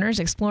and learners.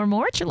 Explore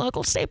more at your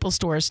local Staples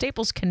store,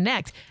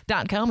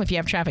 staplesconnect.com. If you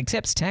have traffic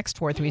tips, text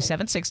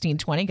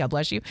 437-1620. God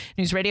bless you.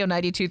 News Radio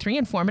 92.3,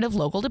 informative,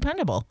 local,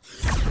 dependable.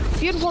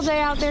 Beautiful day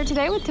out there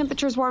today with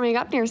temperatures warming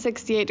up near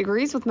 68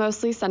 degrees with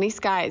mostly sunny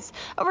skies.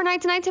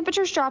 Overnight tonight,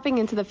 temperatures dropping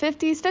into the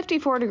 50s,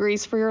 54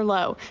 degrees for your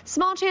low.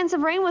 Small chance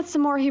of rain with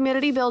some more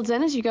humidity builds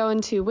in as you go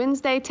into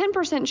Wednesday.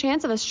 10%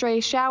 chance of a stray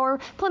shower.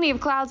 Plenty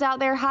of clouds out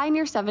there, high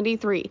near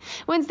 73.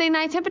 Wednesday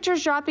night,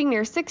 temperatures dropping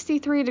near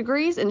 63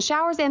 degrees, and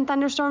showers and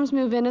thunderstorms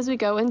move in as we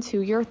go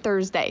into your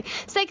Thursday.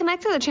 Stay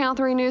connected to the Channel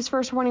 3 News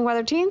First Warning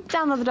Weather Team.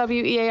 Download the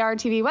WEAR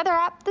TV weather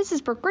app. This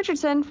is Brooke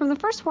Richardson from the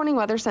First Warning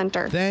Weather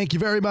Center. Thank you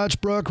very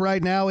much, Brooke.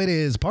 Right now it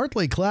is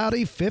partly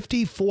cloudy,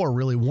 54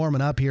 really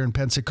warming up here in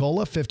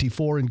Pensacola,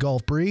 54 in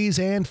Gulf Breeze,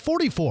 and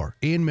 44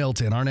 in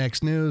Milton. Our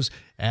next news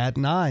at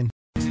 9.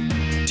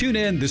 Tune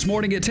in this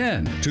morning at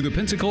 10 to the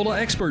Pensacola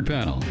Expert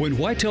Panel when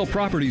Whitetail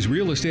Properties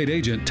real estate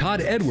agent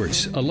Todd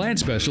Edwards, a land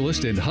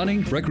specialist in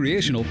hunting,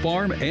 recreational,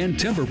 farm, and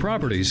timber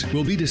properties,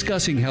 will be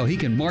discussing how he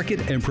can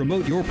market and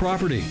promote your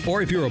property.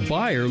 Or if you're a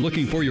buyer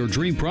looking for your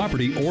dream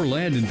property or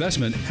land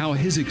investment, how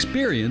his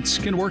experience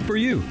can work for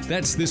you.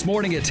 That's this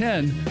morning at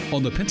 10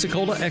 on the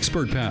Pensacola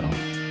Expert Panel.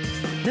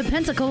 The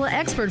Pensacola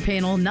Expert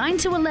Panel, 9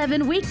 to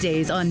 11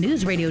 weekdays on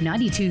News Radio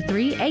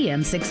 92.3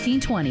 AM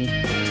 1620.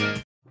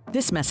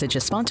 This message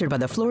is sponsored by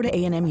the Florida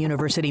A&M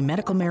University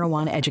Medical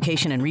Marijuana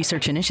Education and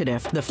Research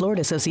Initiative, the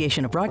Florida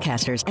Association of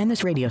Broadcasters, and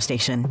this radio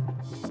station.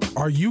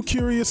 Are you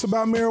curious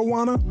about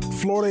marijuana?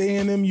 Florida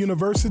A&M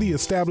University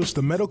established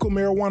the Medical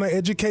Marijuana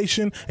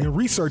Education and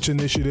Research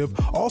Initiative,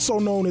 also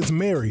known as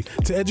MARY,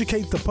 to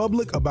educate the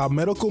public about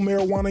medical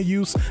marijuana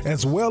use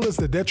as well as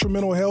the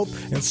detrimental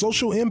health and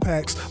social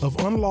impacts of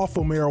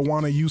unlawful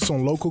marijuana use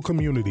on local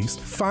communities.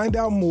 Find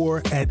out more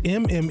at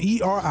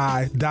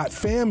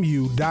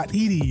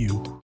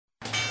mmeri.famu.edu.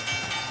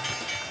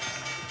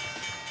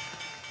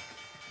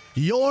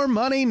 Your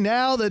money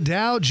now. The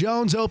Dow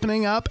Jones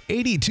opening up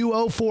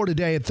 82.04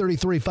 today at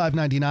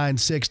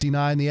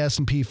 33,599.69. The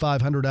S&P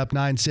 500 up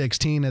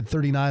 916 at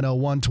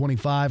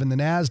 3901.25. And the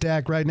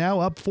NASDAQ right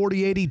now up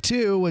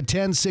 40.82 at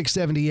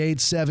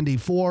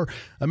 10,678.74.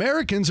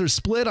 Americans are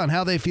split on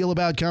how they feel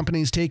about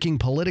companies taking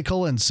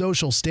political and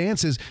social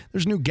stances.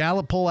 There's a new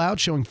Gallup poll out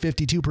showing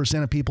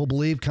 52% of people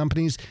believe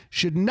companies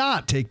should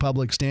not take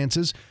public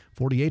stances.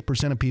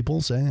 48% of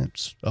people say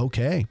it's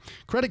okay.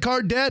 Credit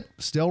card debt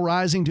still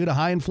rising due to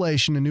high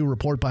inflation. A new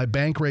report by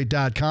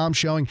Bankrate.com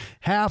showing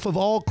half of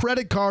all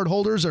credit card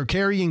holders are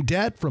carrying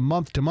debt from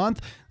month to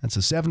month. That's a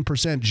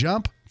 7%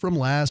 jump from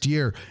last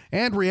year.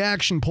 And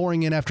reaction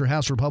pouring in after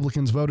House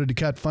Republicans voted to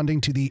cut funding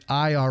to the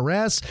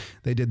IRS.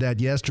 They did that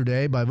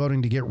yesterday by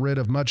voting to get rid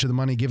of much of the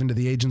money given to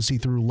the agency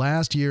through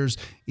last year's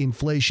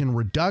Inflation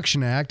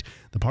Reduction Act.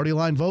 The party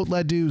line vote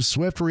led to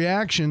swift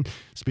reaction.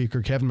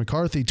 Speaker Kevin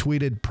McCarthy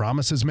tweeted,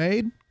 "Promises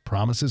made,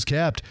 promises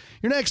kept."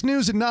 Your next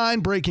news at 9.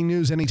 Breaking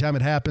news anytime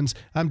it happens.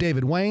 I'm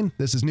David Wayne.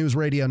 This is News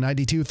Radio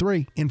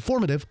 92.3.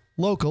 Informative,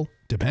 local,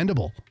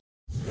 dependable.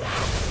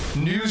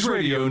 News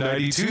Radio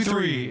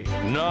 92.3.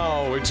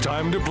 Now it's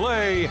time to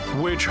play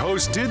Which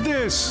Host Did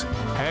This?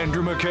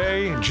 Andrew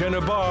McKay,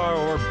 Jenna Barr,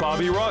 or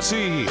Bobby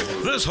Rossi?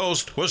 This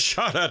host was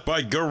shot at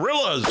by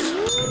gorillas.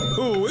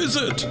 Who is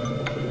it?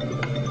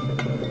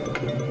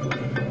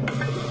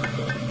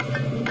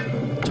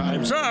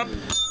 Time's up.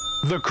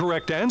 The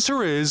correct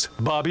answer is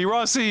Bobby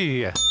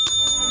Rossi.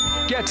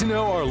 Get to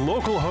know our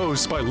local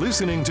hosts by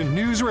listening to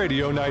News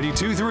Radio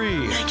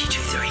 92.3.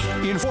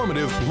 92.3.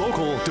 Informative,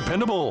 local,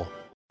 dependable.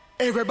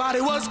 Everybody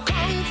was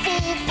kung fu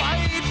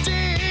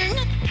fighting.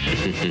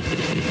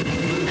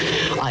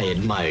 I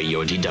admire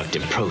your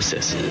deductive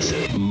processes.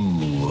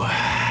 Ooh,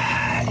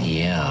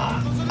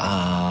 Yeah.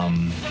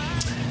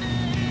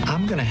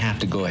 I'm going to have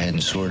to go ahead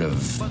and sort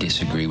of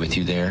disagree with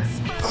you there.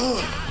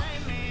 Oh,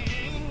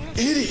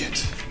 idiot.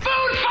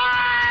 Food fight!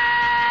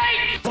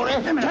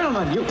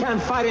 Gentlemen, you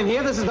can't fight in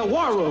here. This is the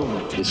war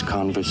room. This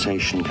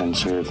conversation can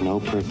serve no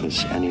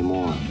purpose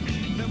anymore.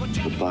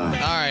 Goodbye.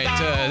 All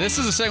right, this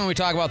is a segment we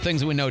talk about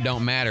things that we know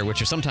don't matter,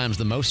 which are sometimes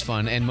the most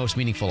fun and most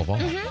meaningful of all.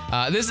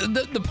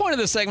 The point of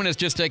this segment is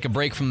just take a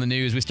break from the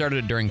news. We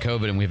started it during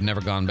COVID, and we've never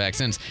gone back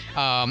since.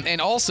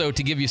 And also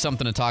to give you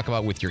something to talk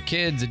about with your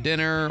kids at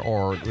dinner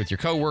or with your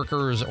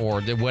coworkers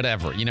or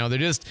whatever. You know, they're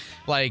just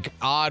like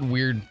odd,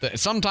 weird,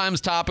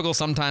 sometimes topical,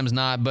 sometimes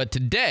not. But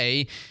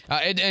today,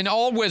 and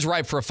always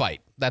ripe for a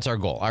fight. That's our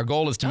goal. Our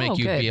goal is to make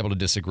you be able to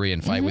disagree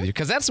and fight with you,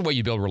 because that's the way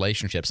you build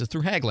relationships, is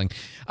through haggling.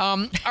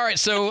 All right,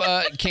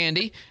 so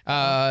Candy,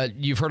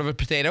 you've heard of a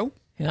potato?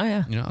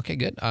 Yeah. You know, okay,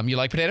 good. You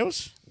like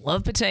potatoes?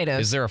 Love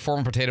potatoes. Is there a form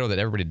of potato that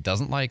everybody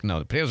doesn't like? No,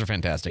 the potatoes are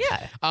fantastic.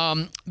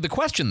 Yeah. The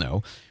question,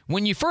 though,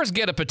 when you first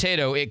get a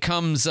potato, it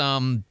comes,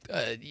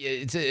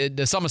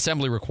 there's some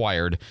assembly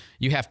required.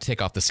 You have to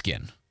take off the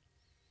skin.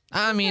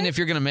 I mean, if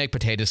you're going to make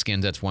potato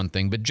skins, that's one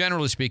thing. But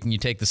generally speaking, you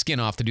take the skin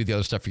off to do the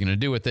other stuff you're going to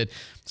do with it.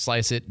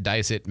 Slice it,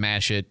 dice it,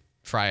 mash it,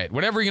 fry it.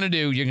 Whatever you're going to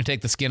do, you're going to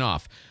take the skin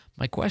off.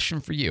 My question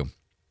for you,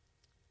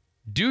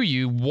 do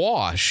you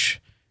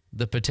wash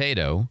the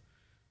potato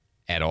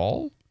at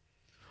all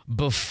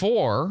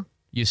before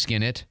you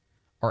skin it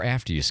or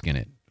after you skin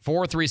it?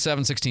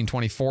 437-1620,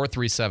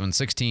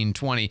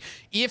 437-1620.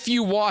 If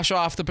you wash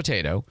off the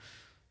potato,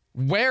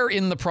 where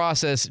in the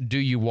process do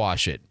you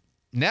wash it?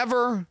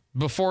 Never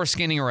before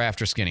skinning or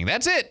after skinning.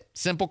 That's it.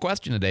 Simple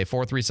question today,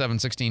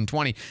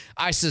 437-1620.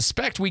 I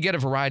suspect we get a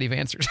variety of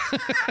answers.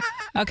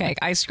 Okay,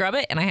 I scrub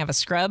it, and I have a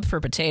scrub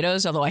for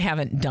potatoes, although I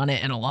haven't done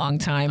it in a long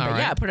time. But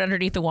yeah, put it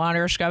underneath the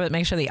water, scrub it,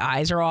 make sure the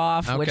eyes are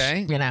off, which,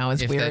 you know,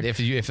 is weird. If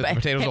the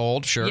potato's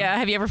old, sure. Yeah,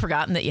 have you ever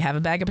forgotten that you have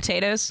a bag of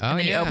potatoes? And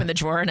then you open the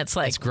drawer, and it's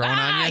like, it's growing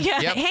on you.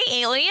 Yeah. Yep.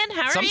 Hey, alien,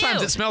 how are you?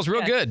 Sometimes it smells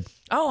real good.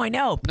 Oh, I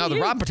know. No, the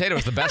raw potato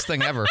is the best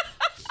thing ever.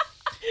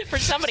 For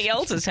somebody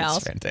else's house.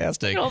 It's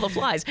fantastic. All the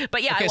flies.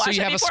 But yeah, okay, I watched so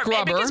you it have before, a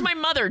scrubber. because my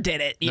mother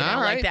did it, you know,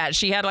 like that.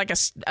 She had like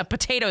a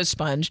potato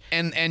sponge.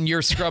 And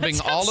you're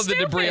scrubbing all of the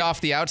debris off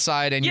the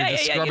outside, and you're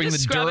just scrubbing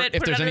the dirt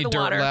if there's any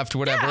dirt left,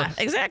 whatever. Yeah,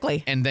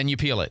 exactly. And then you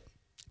peel it.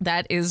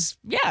 That is,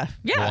 yeah.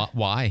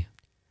 Why?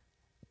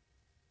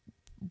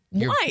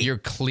 You're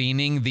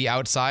cleaning the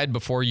outside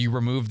before you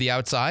remove the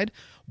outside?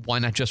 Why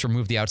not just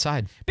remove the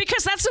outside?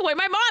 Because that's the way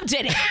my mom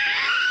did it.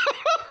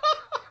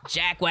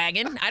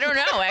 Jackwagon. I don't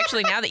know,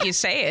 actually, now that you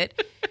say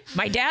it.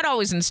 My dad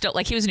always instilled,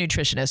 like, he was a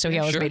nutritionist, so he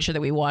always made sure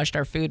that we washed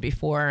our food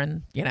before,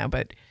 and, you know,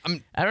 but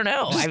I don't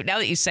know. Now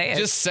that you say it.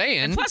 Just saying.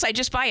 And plus, I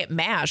just buy it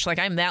mashed. Like,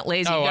 I'm that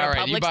lazy. Oh, you go to all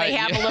right. Publix, they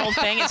have a little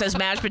thing. It says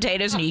mashed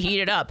potatoes, and you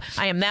heat it up.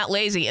 I am that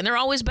lazy, and they're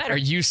always better. Are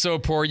you so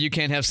poor you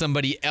can't have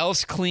somebody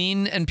else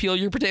clean and peel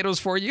your potatoes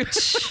for you?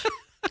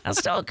 I'll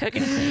still cook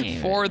and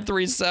clean.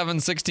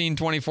 437-1620,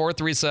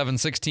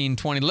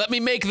 437-1620. Let me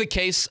make the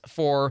case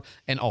for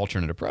an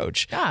alternate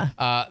approach.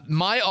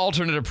 My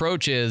alternate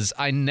approach is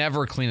I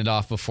never clean it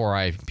off before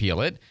I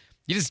peel it.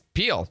 You just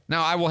peel.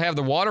 Now, I will have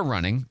the water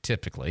running,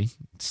 typically.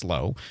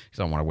 Slow, because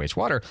I don't want to waste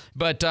water.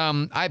 But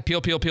I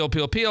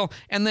peel,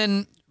 and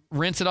then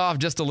rinse it off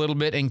just a little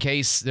bit in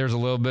case there's a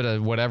little bit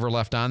of whatever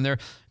left on there.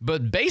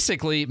 But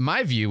basically,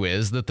 my view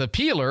is that the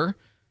peeler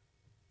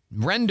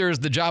renders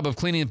the job of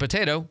cleaning the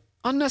potato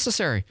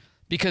unnecessary,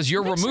 because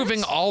you're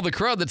removing all the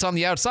crud that's on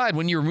the outside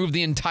when you remove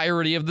the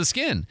entirety of the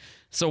skin.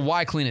 So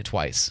why clean it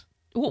twice?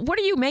 Well, what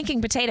are you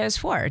making potatoes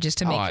for? Just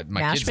to make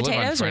mashed potatoes?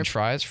 Live on French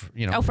fries.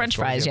 You know, French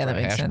fries. Yeah, that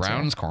makes sense. Hash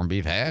browns, corned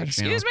beef hash.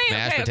 Excuse me?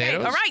 Mashed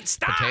potatoes. All right,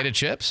 stop. Potato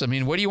chips. I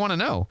mean, what do you want to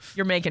know?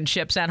 You're making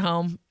chips at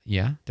home?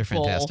 Yeah, they're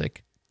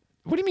fantastic.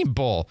 What do you mean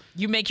bowl?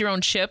 You make your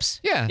own chips?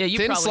 Yeah, you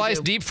thin probably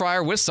sliced do. deep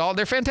fryer with salt.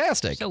 They're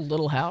fantastic. It's a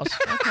little house.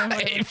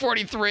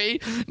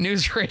 843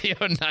 News Radio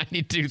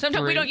 92.3.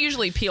 Sometimes we don't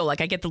usually peel.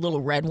 Like, I get the little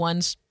red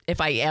ones if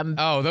I am.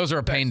 Oh, those are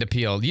a pain to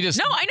peel. You just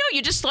No, I know.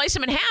 You just slice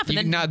them in half. And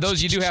then now,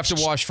 those you do have to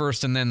wash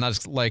first, and then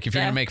that's like if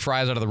you're going to make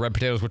fries out of the red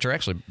potatoes, which are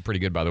actually pretty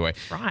good, by the way.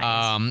 Fries.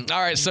 All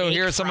right, so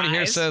here somebody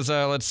here says,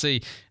 let's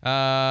see,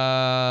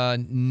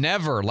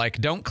 never, like,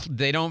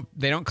 they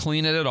don't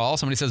clean it at all.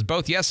 Somebody says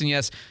both yes and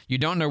yes. You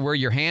don't know where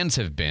your hands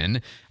have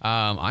been.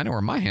 I know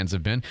where my hands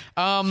have been.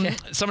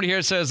 Somebody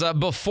here says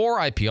before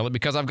I peel it,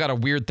 because I've got a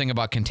weird thing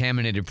about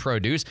contaminated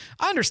produce.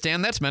 I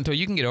understand, that's mental.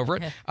 You can get over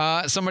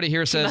it. Somebody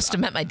here says, you must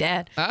have met my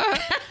dad.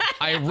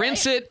 I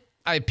rinse it,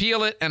 I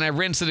peel it, and I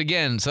rinse it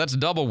again. So that's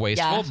double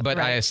wasteful, but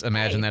I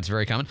imagine that's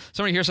very common.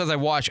 Somebody here says I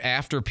wash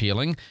after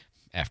peeling.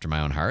 after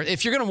my own heart.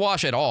 If you're going to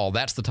wash at all,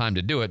 that's the time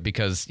to do it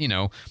because,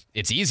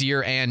 it's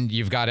easier and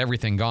you've got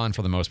everything gone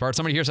for the most part.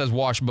 Somebody here says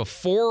wash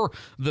before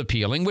the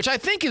peeling, which I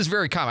think is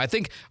very common. I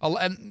think,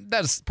 and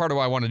that's part of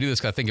why I want to do this,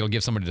 because I think it'll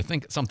give somebody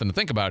something to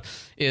think about,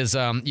 is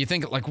you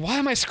think, like, why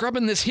am I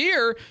scrubbing this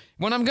here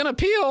when I'm going to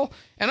peel?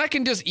 And I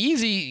can just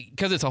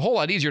because it's a whole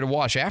lot easier to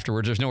wash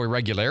afterwards. There's no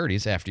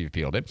irregularities after you've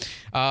peeled it.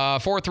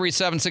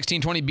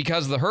 437-1620,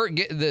 because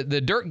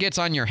the dirt gets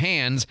on your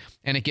hands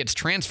and it gets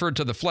transferred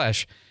to the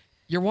flesh.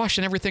 You're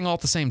washing everything all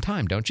at the same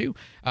time, don't you?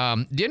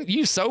 Didn't you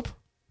use soap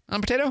on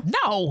a potato?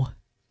 No.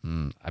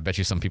 I bet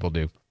you some people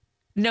do.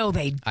 No,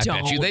 they don't.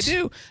 I bet you they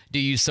do. Do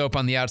you use soap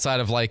on the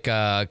outside of like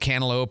a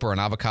cantaloupe or an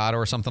avocado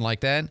or something like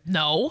that?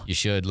 No. You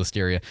should,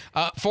 Listeria.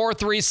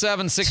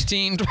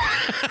 437-16.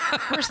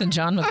 Worse than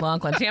John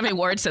McLaughlin. Tammy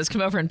Ward says,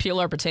 come over and peel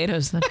our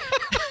potatoes.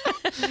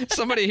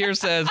 Somebody here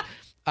says,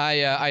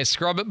 I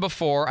scrub it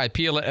before, I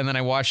peel it, and then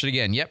I wash it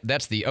again. Yep,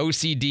 that's the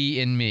OCD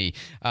in me.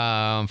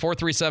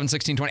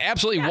 437-1620.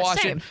 Absolutely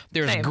wash it.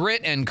 There's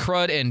grit and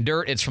crud and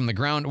dirt. It's from the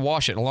ground.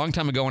 Wash it. A long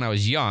time ago when I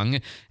was young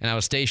and I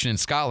was stationed in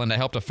Scotland, I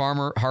helped a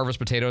farmer harvest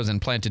potatoes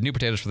and planted new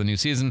potatoes for the new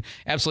season.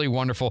 Absolutely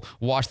wonderful.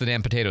 Wash the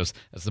damn potatoes.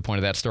 That's the point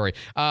of that story.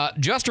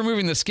 Just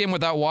removing the skin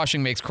without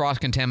washing makes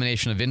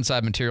cross-contamination of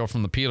inside material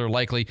from the peeler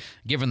likely,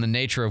 given the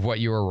nature of what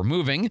you are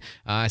removing.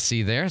 I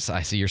see there.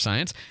 I see your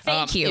science.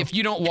 Thank you. If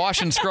you don't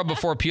wash and scrub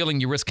before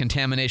peeling, you risk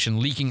contamination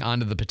leaking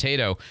onto the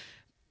potato.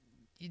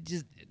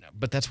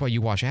 But that's why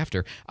you wash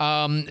after.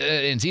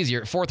 It's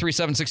easier.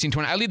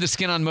 437-1620. I leave the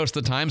skin on most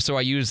of the time, so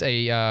I use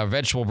a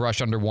vegetable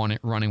brush under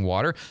running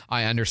water.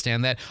 I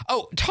understand that.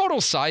 Oh,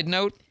 total side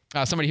note.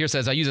 Somebody here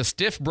says, I use a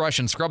stiff brush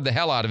and scrub the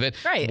hell out of it.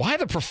 Right. Why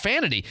the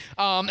profanity?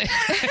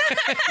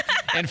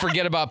 And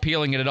forget about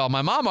peeling it at all.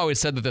 My mom always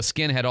said that the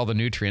skin had all the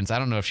nutrients. I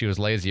don't know if she was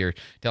lazy or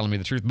telling me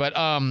the truth, but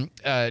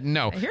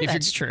no. I hear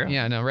that's true.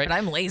 Yeah, no, right? But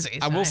I'm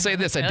lazy. I will say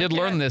this. I did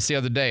learn this the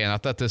other day, and I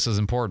thought this is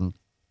important.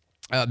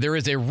 There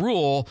is a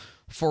rule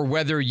for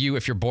whether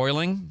if you're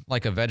boiling,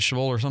 like a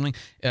vegetable or something,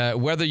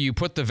 whether you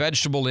put the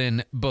vegetable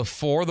in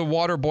before the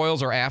water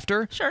boils or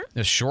after. Sure.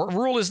 The short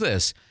rule is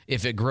this.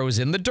 If it grows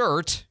in the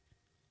dirt,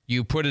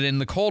 you put it in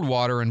the cold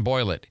water and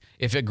boil it.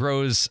 If it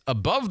grows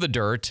above the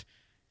dirt,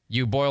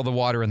 you boil the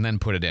water and then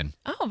put it in.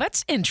 Oh,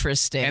 that's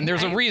interesting. And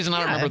there's a reason. I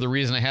don't remember the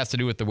reason. It has to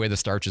do with the way the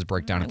starches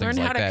break down and things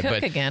like that. Learn how to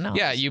cook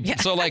again.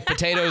 So like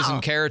potatoes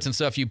and carrots and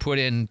stuff, you put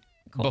in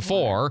cold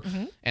before,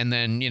 and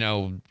then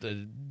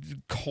the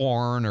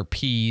corn or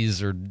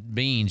peas or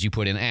beans you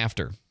put in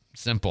after.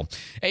 Simple.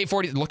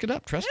 840. Look it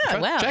up. Check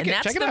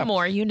it the out.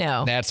 more you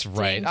know. That's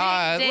right.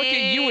 Ding, look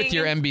at you with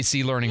your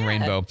NBC Learning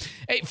Rainbow.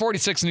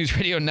 846 News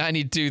Radio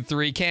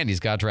 92.3. Candy's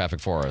got traffic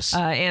for us.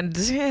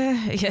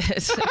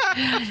 Yes,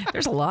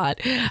 there's a lot.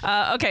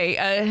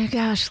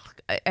 Gosh.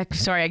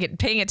 Sorry, I get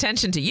paying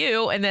attention to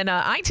you. And then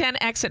I-10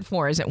 exit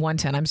 4 is at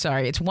 110. I'm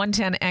sorry. It's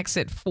 110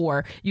 exit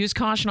 4. Use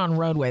caution on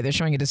roadway. They're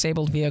showing a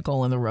disabled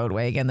vehicle in the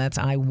roadway. Again, that's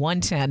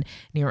I-110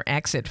 near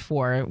exit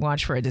 4.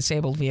 Watch for a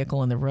disabled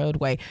vehicle in the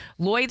roadway.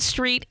 Lloyd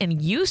Street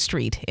and U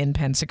Street in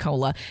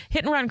Pensacola.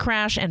 Hit and run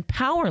crash and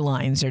power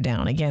lines are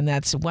down. Again,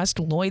 that's West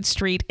Lloyd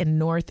Street and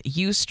North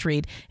U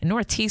Street and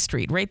North T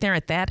Street. Right there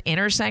at that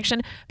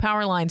intersection,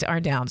 power lines are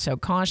down. So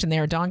caution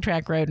there. Dog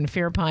Track Road and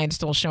Fairpine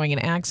still showing an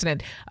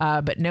accident,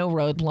 but no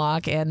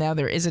roadblock. And now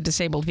there is a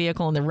disabled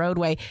vehicle in the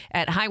roadway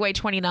at Highway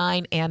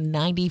 29 and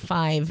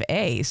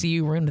 95A. So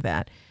you ruined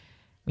that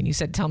when you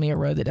said, tell me a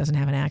road that doesn't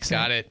have an accident.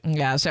 Got it.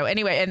 Yeah. So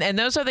anyway, and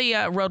those are the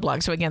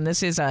roadblocks. So again,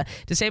 this is a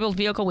disabled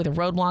vehicle with a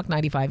roadblock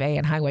 95A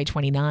and Highway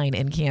 29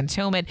 in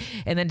Cantonment,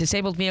 and then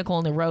disabled vehicle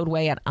in the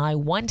roadway at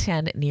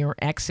I-110 near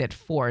exit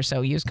 4.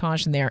 So use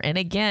caution there. And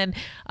again,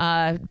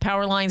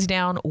 power lines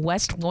down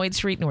West Lloyd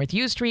Street, North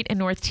U Street, and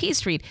North T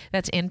Street.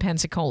 That's in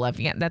Pensacola.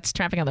 That's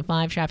traffic on the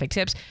 5 traffic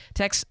tips.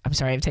 Text, I'm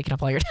sorry, I've taken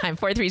up all your time.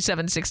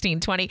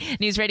 437-1620.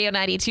 News Radio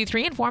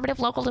 92.3. Informative,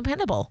 local,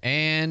 dependable.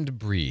 And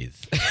breathe.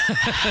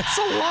 That's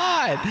a lot.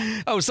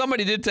 Oh,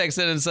 somebody did text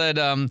in and said,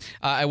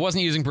 I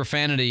wasn't using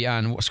profanity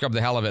on Scrub the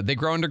Hell of It. They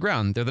grow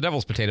underground. They're the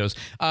devil's potatoes.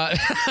 I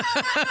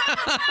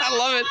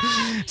love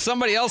it.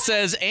 Somebody else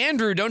says,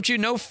 Andrew, don't you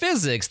know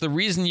physics? The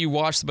reason you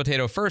wash the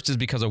potato first is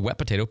because a wet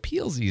potato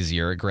peels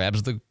easier. It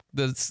grabs the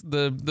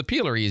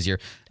peeler easier.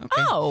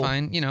 Okay,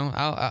 fine.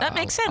 That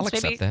makes sense. I'll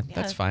accept that. Yeah.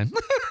 That's fine.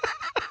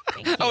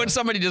 Oh, and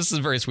somebody just is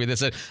very sweet. They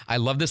said, I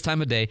love this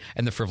time of day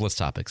and the frivolous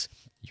topics.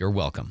 You're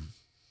welcome.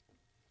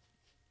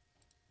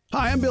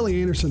 Hi, I'm Billy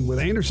Anderson with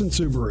Anderson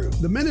Subaru.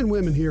 The men and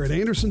women here at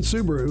Anderson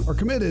Subaru are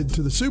committed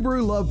to the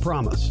Subaru Love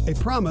Promise, a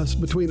promise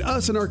between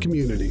us and our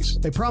communities.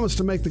 A promise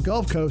to make the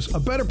Gulf Coast a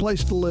better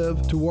place to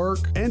live, to work,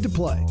 and to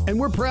play. And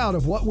we're proud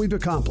of what we've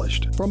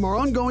accomplished. From our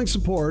ongoing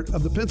support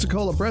of the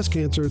Pensacola Breast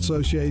Cancer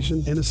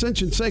Association and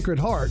Ascension Sacred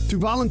Heart to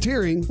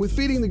volunteering with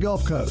Feeding the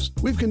Gulf Coast.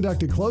 We've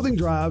conducted clothing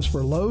drives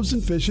for Loaves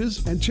and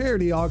Fishes and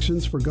charity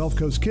auctions for Gulf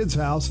Coast Kids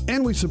House,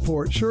 and we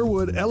support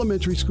Sherwood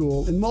Elementary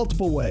School in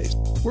multiple ways.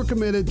 We're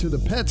committed to the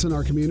pet pets in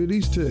our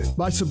communities, too,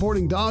 by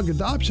supporting dog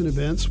adoption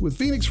events with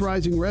Phoenix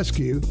Rising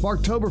Rescue,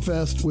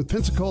 Barktoberfest with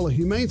Pensacola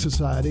Humane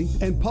Society,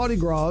 and Potty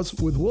Gras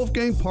with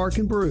Wolfgang Park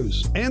and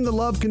Brews. And the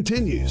love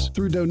continues.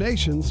 Through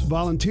donations,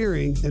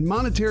 volunteering, and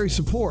monetary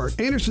support,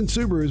 Anderson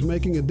Subaru is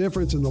making a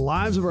difference in the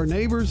lives of our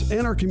neighbors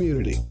and our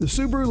community. The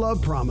Subaru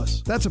Love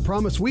Promise. That's a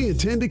promise we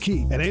intend to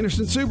keep at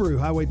Anderson Subaru,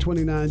 Highway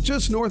 29,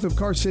 just north of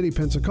Car City,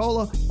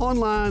 Pensacola.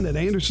 Online at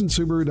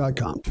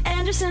andersonsubaru.com.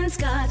 Anderson's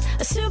got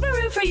a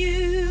Subaru for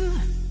you.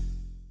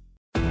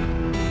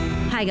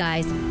 Hi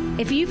guys.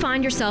 If you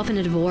find yourself in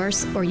a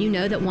divorce or you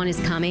know that one is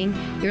coming,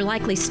 you're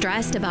likely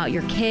stressed about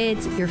your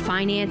kids, your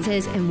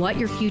finances, and what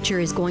your future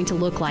is going to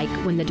look like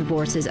when the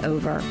divorce is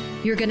over.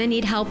 You're going to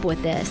need help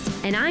with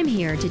this, and I'm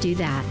here to do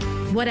that.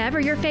 Whatever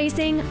you're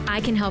facing,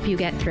 I can help you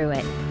get through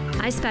it.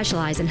 I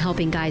specialize in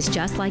helping guys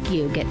just like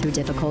you get through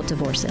difficult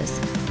divorces.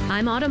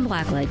 I'm Autumn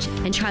Blackledge,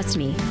 and trust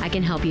me, I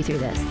can help you through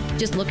this.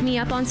 Just look me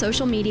up on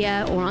social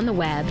media or on the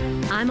web.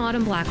 I'm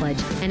Autumn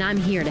Blackledge, and I'm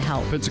here to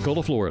help.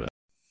 Pensacola, Florida.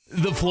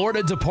 The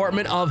Florida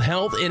Department of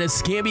Health in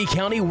Escambia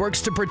County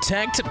works to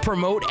protect,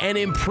 promote, and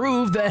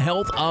improve the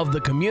health of the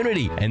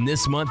community. And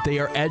this month, they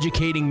are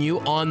educating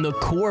you on the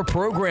CORE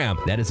program.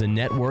 That is a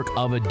network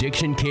of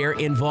addiction care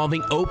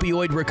involving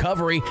opioid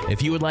recovery.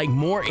 If you would like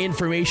more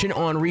information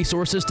on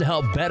resources to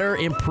help better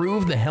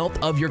improve the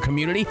health of your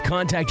community,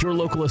 contact your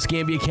local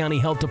Escambia County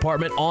Health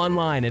Department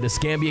online at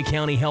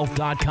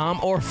escambiacountyhealth.com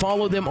or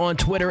follow them on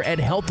Twitter at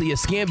Healthy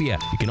Escambia.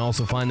 You can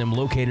also find them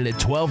located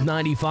at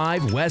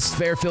 1295 West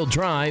Fairfield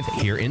Drive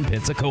here in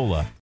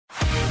Pensacola.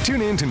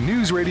 Tune in to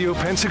News Radio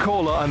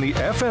Pensacola on the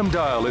FM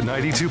dial at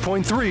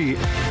 92.3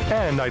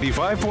 and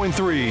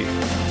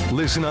 95.3.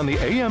 Listen on the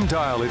AM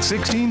dial at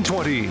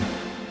 1620.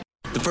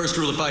 The first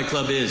rule of Fight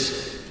Club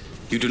is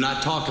you do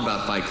not talk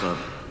about Fight Club.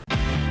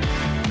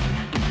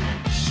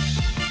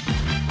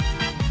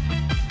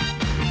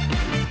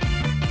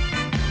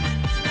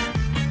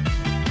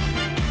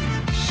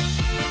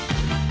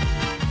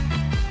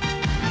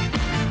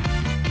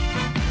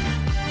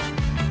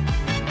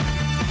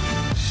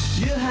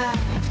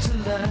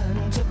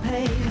 Learn to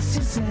pace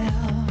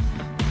yourself.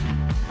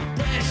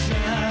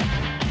 Pressure.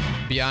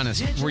 Be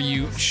honest, were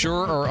you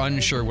sure or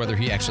unsure whether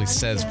he actually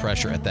says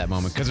pressure at that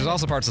moment? Because there's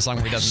also parts of the song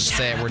where he doesn't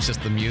say it, where it's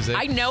just the music.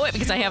 I know it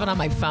because I have it on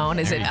my phone.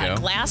 Is There it you go.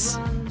 Glass?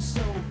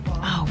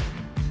 Oh, I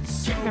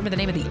can't remember the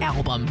name of the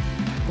album.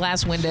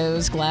 Glass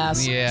Windows,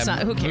 Glass. Yeah,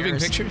 Who cares? Moving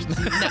Pictures? No,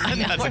 I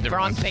know. That's a different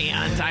Wrong one.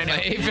 band. I know.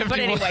 851. But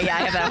anyway, yeah, I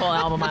have that whole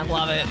album. I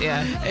love it.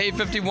 Yeah.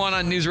 851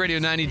 on News Radio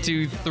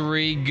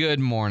 92.3. Good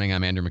morning.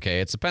 I'm Andrew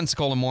McKay. It's the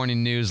Pensacola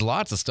Morning News.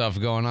 Lots of stuff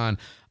going on.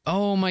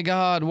 Oh, my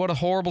God. What a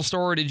horrible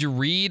story. Did you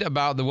read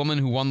about the woman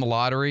who won the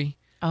lottery?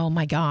 Oh,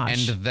 my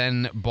gosh. And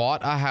then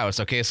bought a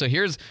house. Okay, so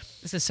here's...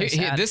 This is so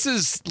sad. This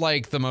is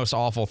like the most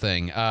awful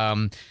thing.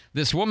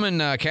 This woman,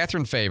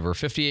 Catherine Favor,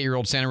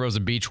 58-year-old Santa Rosa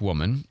Beach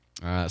woman,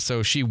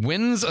 so she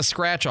wins a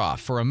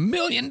scratch-off for $1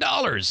 million.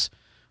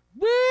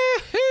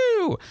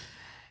 Woohoo!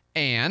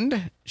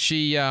 And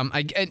she...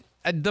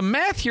 the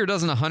math here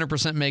doesn't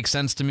 100% make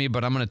sense to me,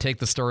 but I'm going to take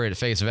the story at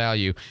face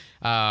value.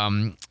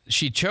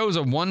 She chose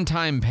a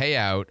one-time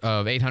payout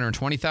of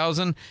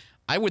 $820,000.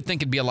 I would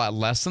think it'd be a lot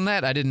less than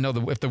that. I didn't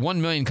know if the $1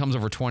 million comes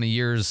over 20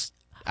 years.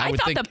 I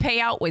thought the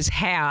payout was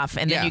half,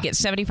 and then you get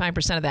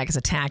 75% of that because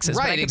of taxes.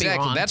 Right, but I could exactly.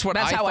 Be wrong. That's what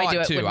That's I how thought I do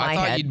it too. with my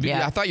head.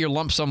 I thought your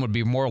lump sum would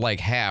be more like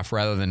half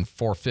rather than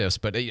 4/5.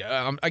 But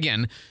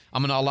again,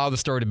 I'm going to allow the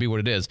story to be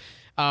what it is.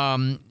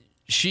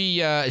 She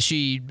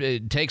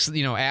takes,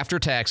 after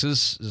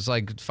taxes, it's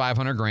like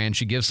 $500,000.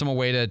 She gives some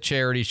away to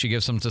charity. She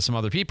gives some to some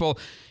other people,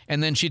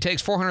 and then she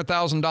takes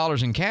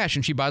 $400,000 in cash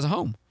and she buys a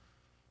home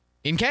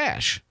in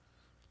cash.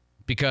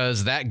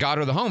 Because that got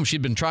her the home.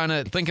 She'd been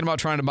thinking about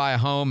trying to buy a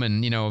home,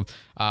 and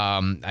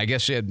I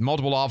guess she had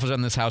multiple offers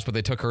on this house, but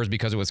they took hers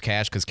because it was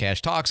cash, because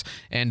cash talks.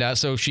 And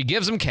so she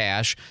gives them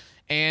cash,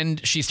 and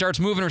she starts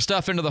moving her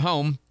stuff into the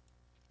home,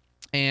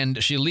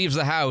 and she leaves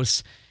the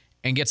house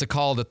and gets a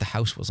call that the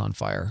house was on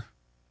fire,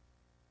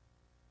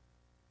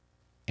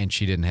 and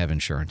she didn't have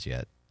insurance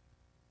yet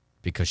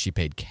because she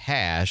paid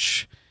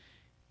cash.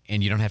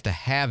 And you don't have to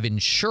have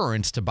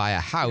insurance to buy a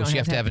house. You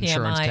have to have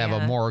insurance to have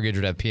a mortgage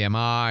or to have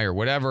PMI or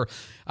whatever,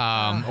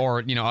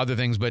 or other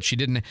things. But she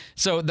didn't.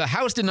 So the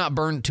house did not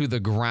burn to the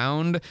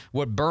ground.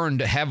 What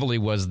burned heavily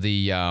was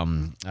the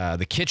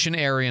kitchen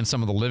area and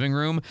some of the living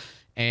room.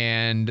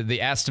 And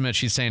the estimate,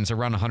 she's saying, is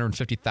around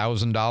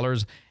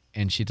 $150,000.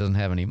 And she doesn't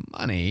have any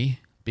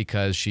money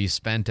because she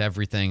spent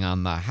everything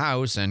on the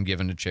house and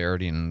given to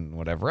charity and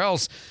whatever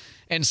else.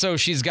 And so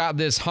she's got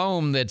this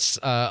home that's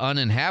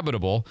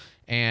uninhabitable,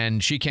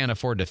 and she can't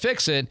afford to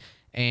fix it.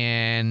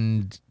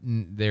 And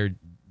there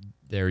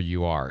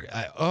you are.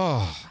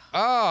 It's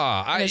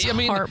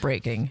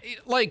heartbreaking.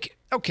 Like,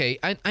 okay,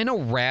 I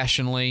know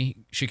rationally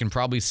she can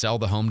probably sell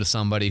the home to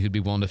somebody who'd be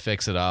willing to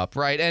fix it up,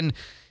 right?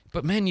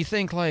 But man, you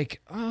think like,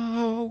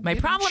 my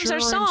problems are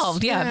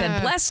solved. Yeah, I've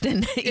been blessed,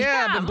 and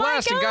I've been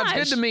blessed, and God's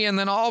good to me. And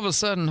then all of a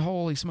sudden,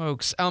 holy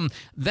smokes!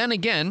 Then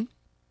again.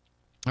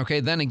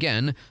 Okay, then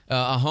again,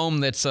 a home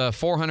that's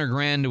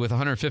 $400,000 with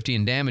 $150,000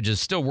 in damage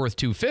is still worth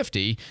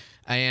 $250,000,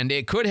 and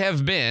it could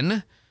have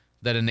been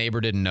that a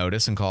neighbor didn't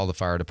notice and call the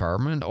fire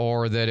department,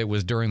 or that it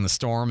was during the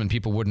storm and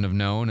people wouldn't have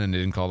known and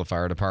didn't call the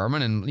fire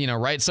department,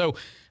 and right? So,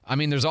 I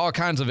mean, there's all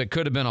kinds of it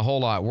could have been a whole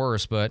lot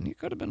worse, but it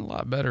could have been a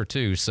lot better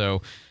too.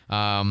 So,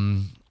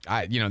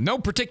 no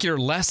particular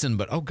lesson,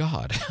 but oh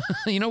God,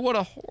 what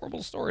a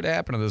horrible story to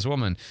happen to this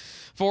woman.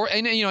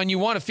 And you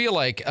want to feel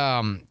like,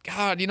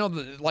 God,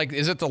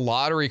 is it the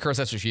lottery curse?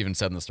 That's what she even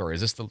said in the story.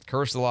 Is this the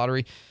curse of the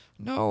lottery?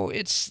 No,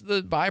 it's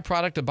the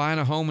byproduct of buying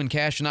a home in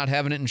cash and not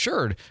having it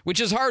insured, which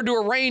is hard to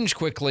arrange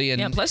quickly.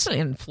 And plus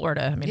in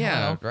Florida. I mean,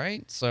 yeah,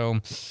 right? So,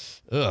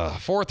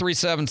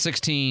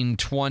 437-1620,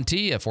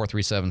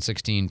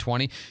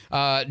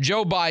 437-1620.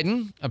 Joe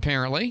Biden,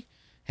 apparently,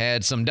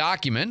 had some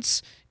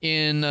documents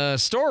in a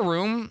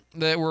storeroom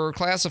that were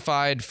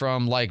classified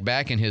from,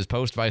 back in his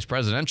post-vice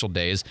presidential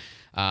days.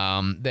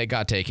 That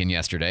got taken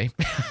yesterday.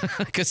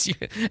 I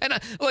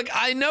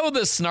know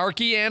the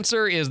snarky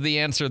answer is the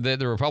answer that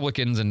the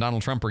Republicans and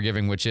Donald Trump are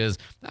giving, which is,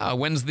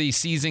 when's the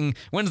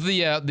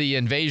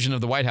invasion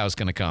of the White House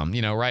going to come?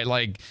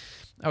 Right?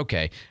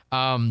 Okay.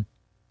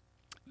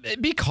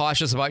 Be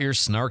cautious about your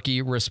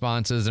snarky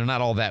responses. They're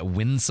not all that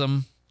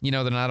winsome.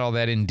 They're not all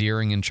that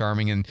endearing and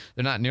charming, and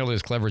they're not nearly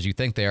as clever as you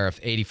think they are if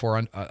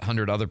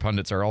 8,400 other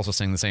pundits are also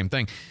saying the same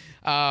thing.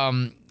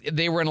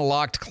 They were in a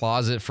locked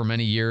closet for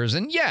many years,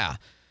 and the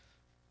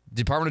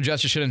Department of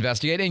Justice should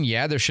investigate, and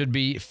there should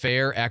be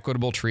fair,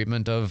 equitable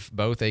treatment of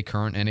both a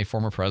current and a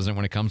former president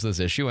when it comes to this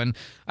issue, and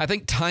I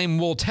think time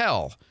will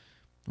tell,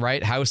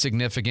 right, how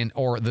significant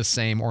or the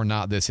same or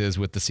not this is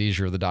with the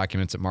seizure of the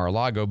documents at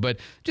Mar-a-Lago, but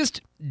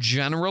just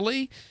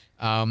generally,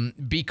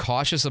 be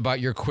cautious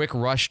about your quick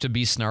rush to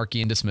be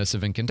snarky and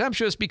dismissive and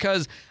contemptuous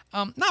because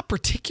not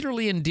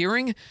particularly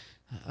endearing.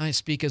 I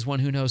speak as one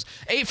who knows.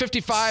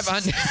 8:55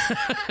 on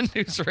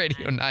News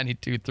Radio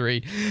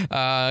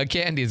 92.3.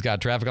 Candy's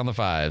got traffic on the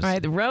 5s. All right,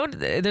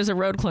 there's a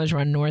road closure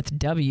on North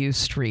W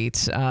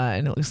Street,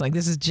 and it looks like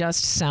this is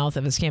just south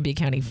of Escambia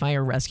County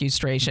Fire Rescue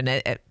Station.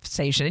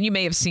 And you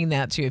may have seen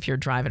that, too, if you're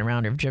driving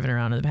around or have driven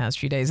around in the past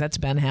few days. That's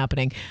been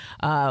happening.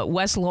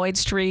 West Lloyd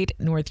Street,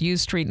 North U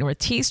Street, North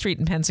T Street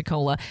in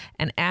Pensacola.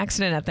 An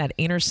accident at that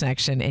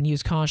intersection, and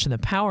use caution. The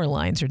power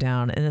lines are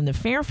down. And then the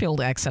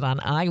Fairfield exit on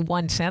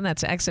I-110,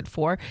 that's exit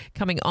 4.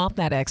 Coming off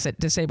that exit,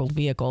 disabled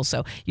vehicles.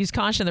 So use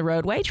caution the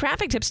roadway.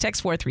 Traffic tips,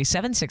 text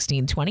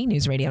 437-1620.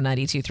 News Radio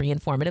 92.3,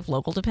 informative,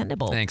 local,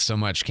 dependable. Thanks so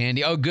much,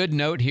 Candy. Oh, good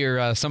note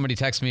here. Somebody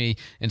texted me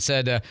and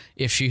said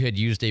if she had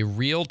used a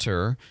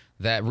realtor,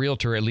 that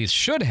realtor at least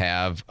should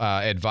have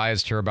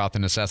advised her about the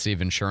necessity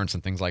of insurance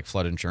and things like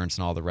flood insurance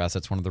and all the rest.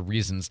 That's one of the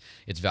reasons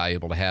it's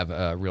valuable to have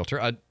a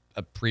realtor.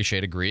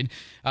 Appreciate, agreed.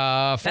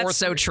 That's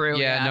so true.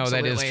 Yeah, no,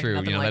 absolutely. that is true.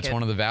 Nothing That's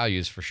one of the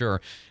values for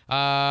sure.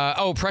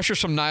 Pressures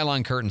from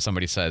nylon curtain,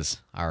 somebody says.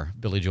 Our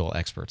Billy Joel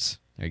experts.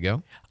 There you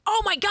go.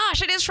 Oh my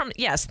gosh, it is from.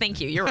 Yes, thank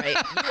you. You're right.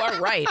 You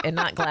are right, and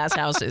not glass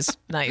houses.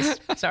 Nice.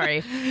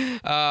 Sorry,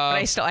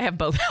 but I have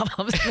both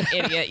albums.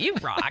 Idiot, you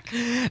rock.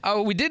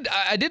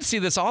 I did see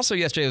this also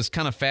yesterday. It was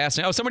kind of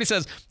fascinating. Oh, somebody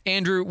says,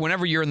 Andrew,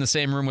 whenever you're in the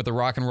same room with the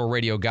rock and roll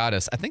radio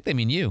goddess, I think they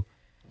mean you.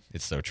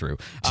 It's so true.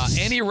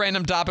 Any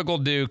random topic will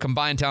do.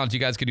 Combined talents, you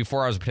guys could do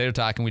 4 hours of potato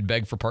talk, and we'd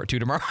beg for part 2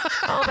 tomorrow.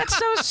 Oh, that's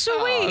so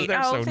sweet.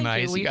 They're so thank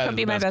nice. You. Will you come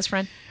be my best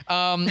friend?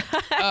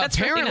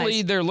 Apparently, really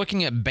nice. They're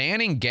looking at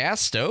banning gas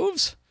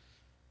stoves.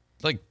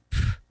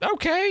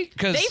 Okay,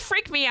 because they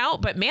freak me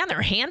out, but man,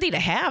 they're handy to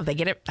have. They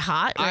get it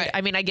hot.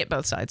 I get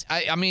both sides.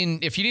 I mean,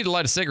 if you need to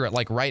light a cigarette,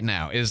 right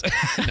now is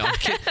no, I'm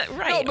kidding.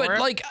 Right. No,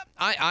 but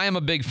I am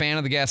a big fan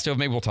of the gas stove.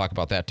 Maybe we'll talk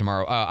about that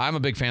tomorrow. I'm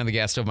a big fan of the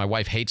gas stove. My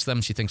wife hates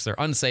them. She thinks they're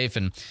unsafe,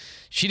 and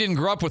she didn't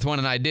grow up with one,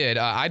 and I did.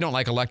 I don't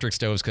like electric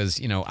stoves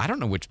because I don't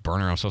know which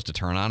burner I'm supposed to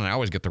turn on, and I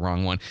always get the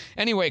wrong one.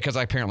 Anyway, because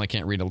I apparently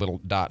can't read a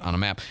little dot on a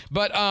map.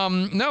 But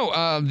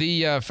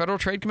the Federal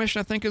Trade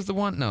Commission, I think, is the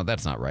one. No,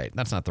 that's not right.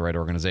 That's not the right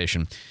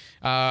organization.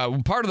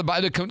 Part of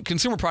the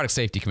Consumer Product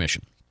Safety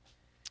Commission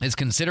is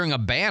considering a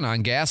ban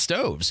on gas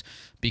stoves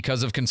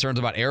because of concerns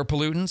about air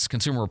pollutants.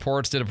 Consumer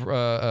Reports did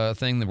a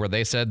thing where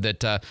they said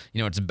that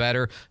it's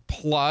better.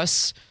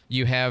 Plus,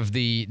 you have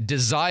the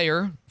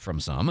desire from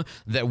some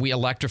that we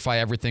electrify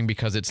everything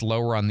because it's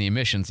lower on the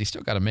emissions. You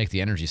still got to make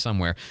the energy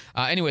somewhere.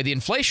 Anyway, the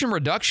Inflation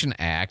Reduction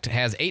Act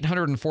has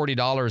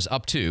 $840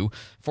 up to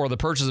for the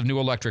purchase of new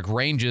electric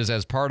ranges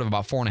as part of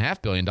about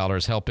 $4.5 billion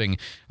helping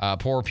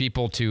poor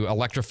people to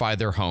electrify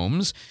their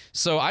homes.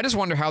 So I just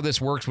wonder how this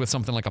works with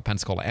something like a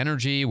Pensacola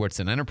Energy, where it's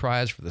an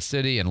enterprise for the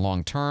city and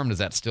long term. Does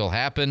that still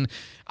happen?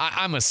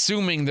 I'm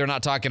assuming they're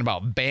not talking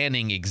about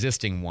banning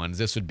existing ones.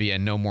 This would be a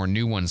no more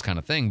new ones kind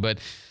of thing, but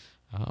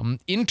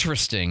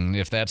interesting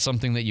if that's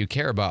something that you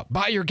care about.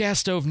 Buy your gas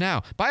stove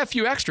now. Buy a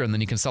few extra, and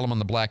then you can sell them on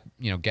the black,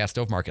 gas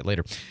stove market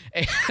later.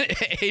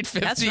 850.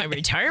 That's my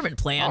retirement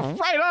plan. Oh,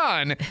 right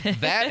on.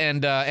 That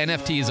and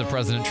NFTs of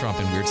President Trump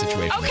in weird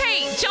situations.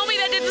 Okay, tell me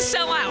that didn't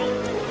sell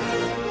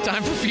out.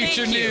 Time for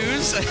future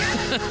news.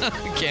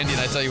 Candy,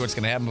 and I tell you what's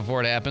going to happen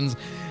before it happens.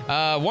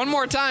 One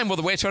more time, will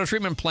the wastewater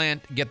treatment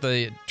plant get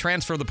the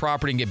transfer of the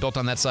property and get built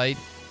on that site?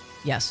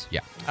 Yes.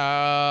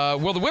 Yeah.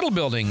 Will the Whittle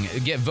building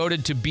get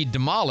voted to be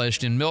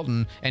demolished in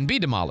Milton and be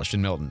demolished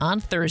in Milton? On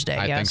Thursday,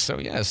 I think so,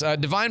 yes.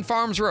 Divine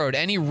Farms Road,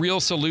 any real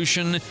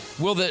solution?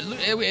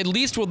 At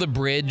least will the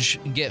bridge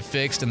get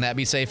fixed and that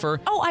be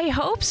safer? Oh, I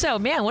hope so.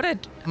 Man, I'm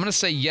going to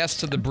say yes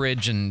to the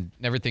bridge and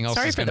everything else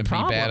Sorry is for going to the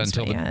be bad problems,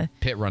 until but the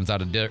pit runs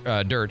out of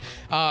dirt.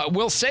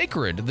 Will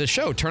Sacred, the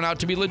show, turn out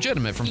to be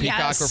legitimate from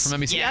Peacock or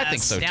from NBC? Yes, I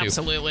think so, too.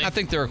 absolutely. I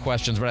think there are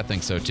questions, but I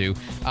think so, too.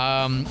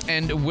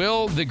 And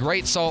will the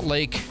Great Salt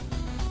Lake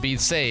be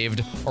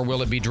saved, or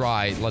will it be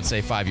dry, let's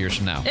say 5 years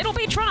from now? It'll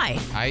be dry.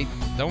 I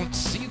don't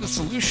see the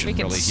solution We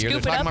can really here.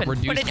 scoop They're it talking up about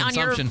and put reduced it on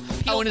your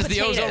consumption. peeled And is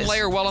the ozone potatoes.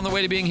 layer well on the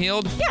way to being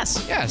healed?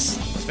 Yes. Yes.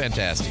 It's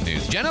fantastic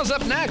news. Jenno's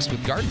up next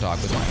with Garden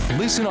Talk with Mike.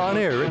 Listen on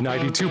air at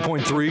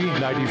 92.3,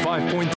 95.3.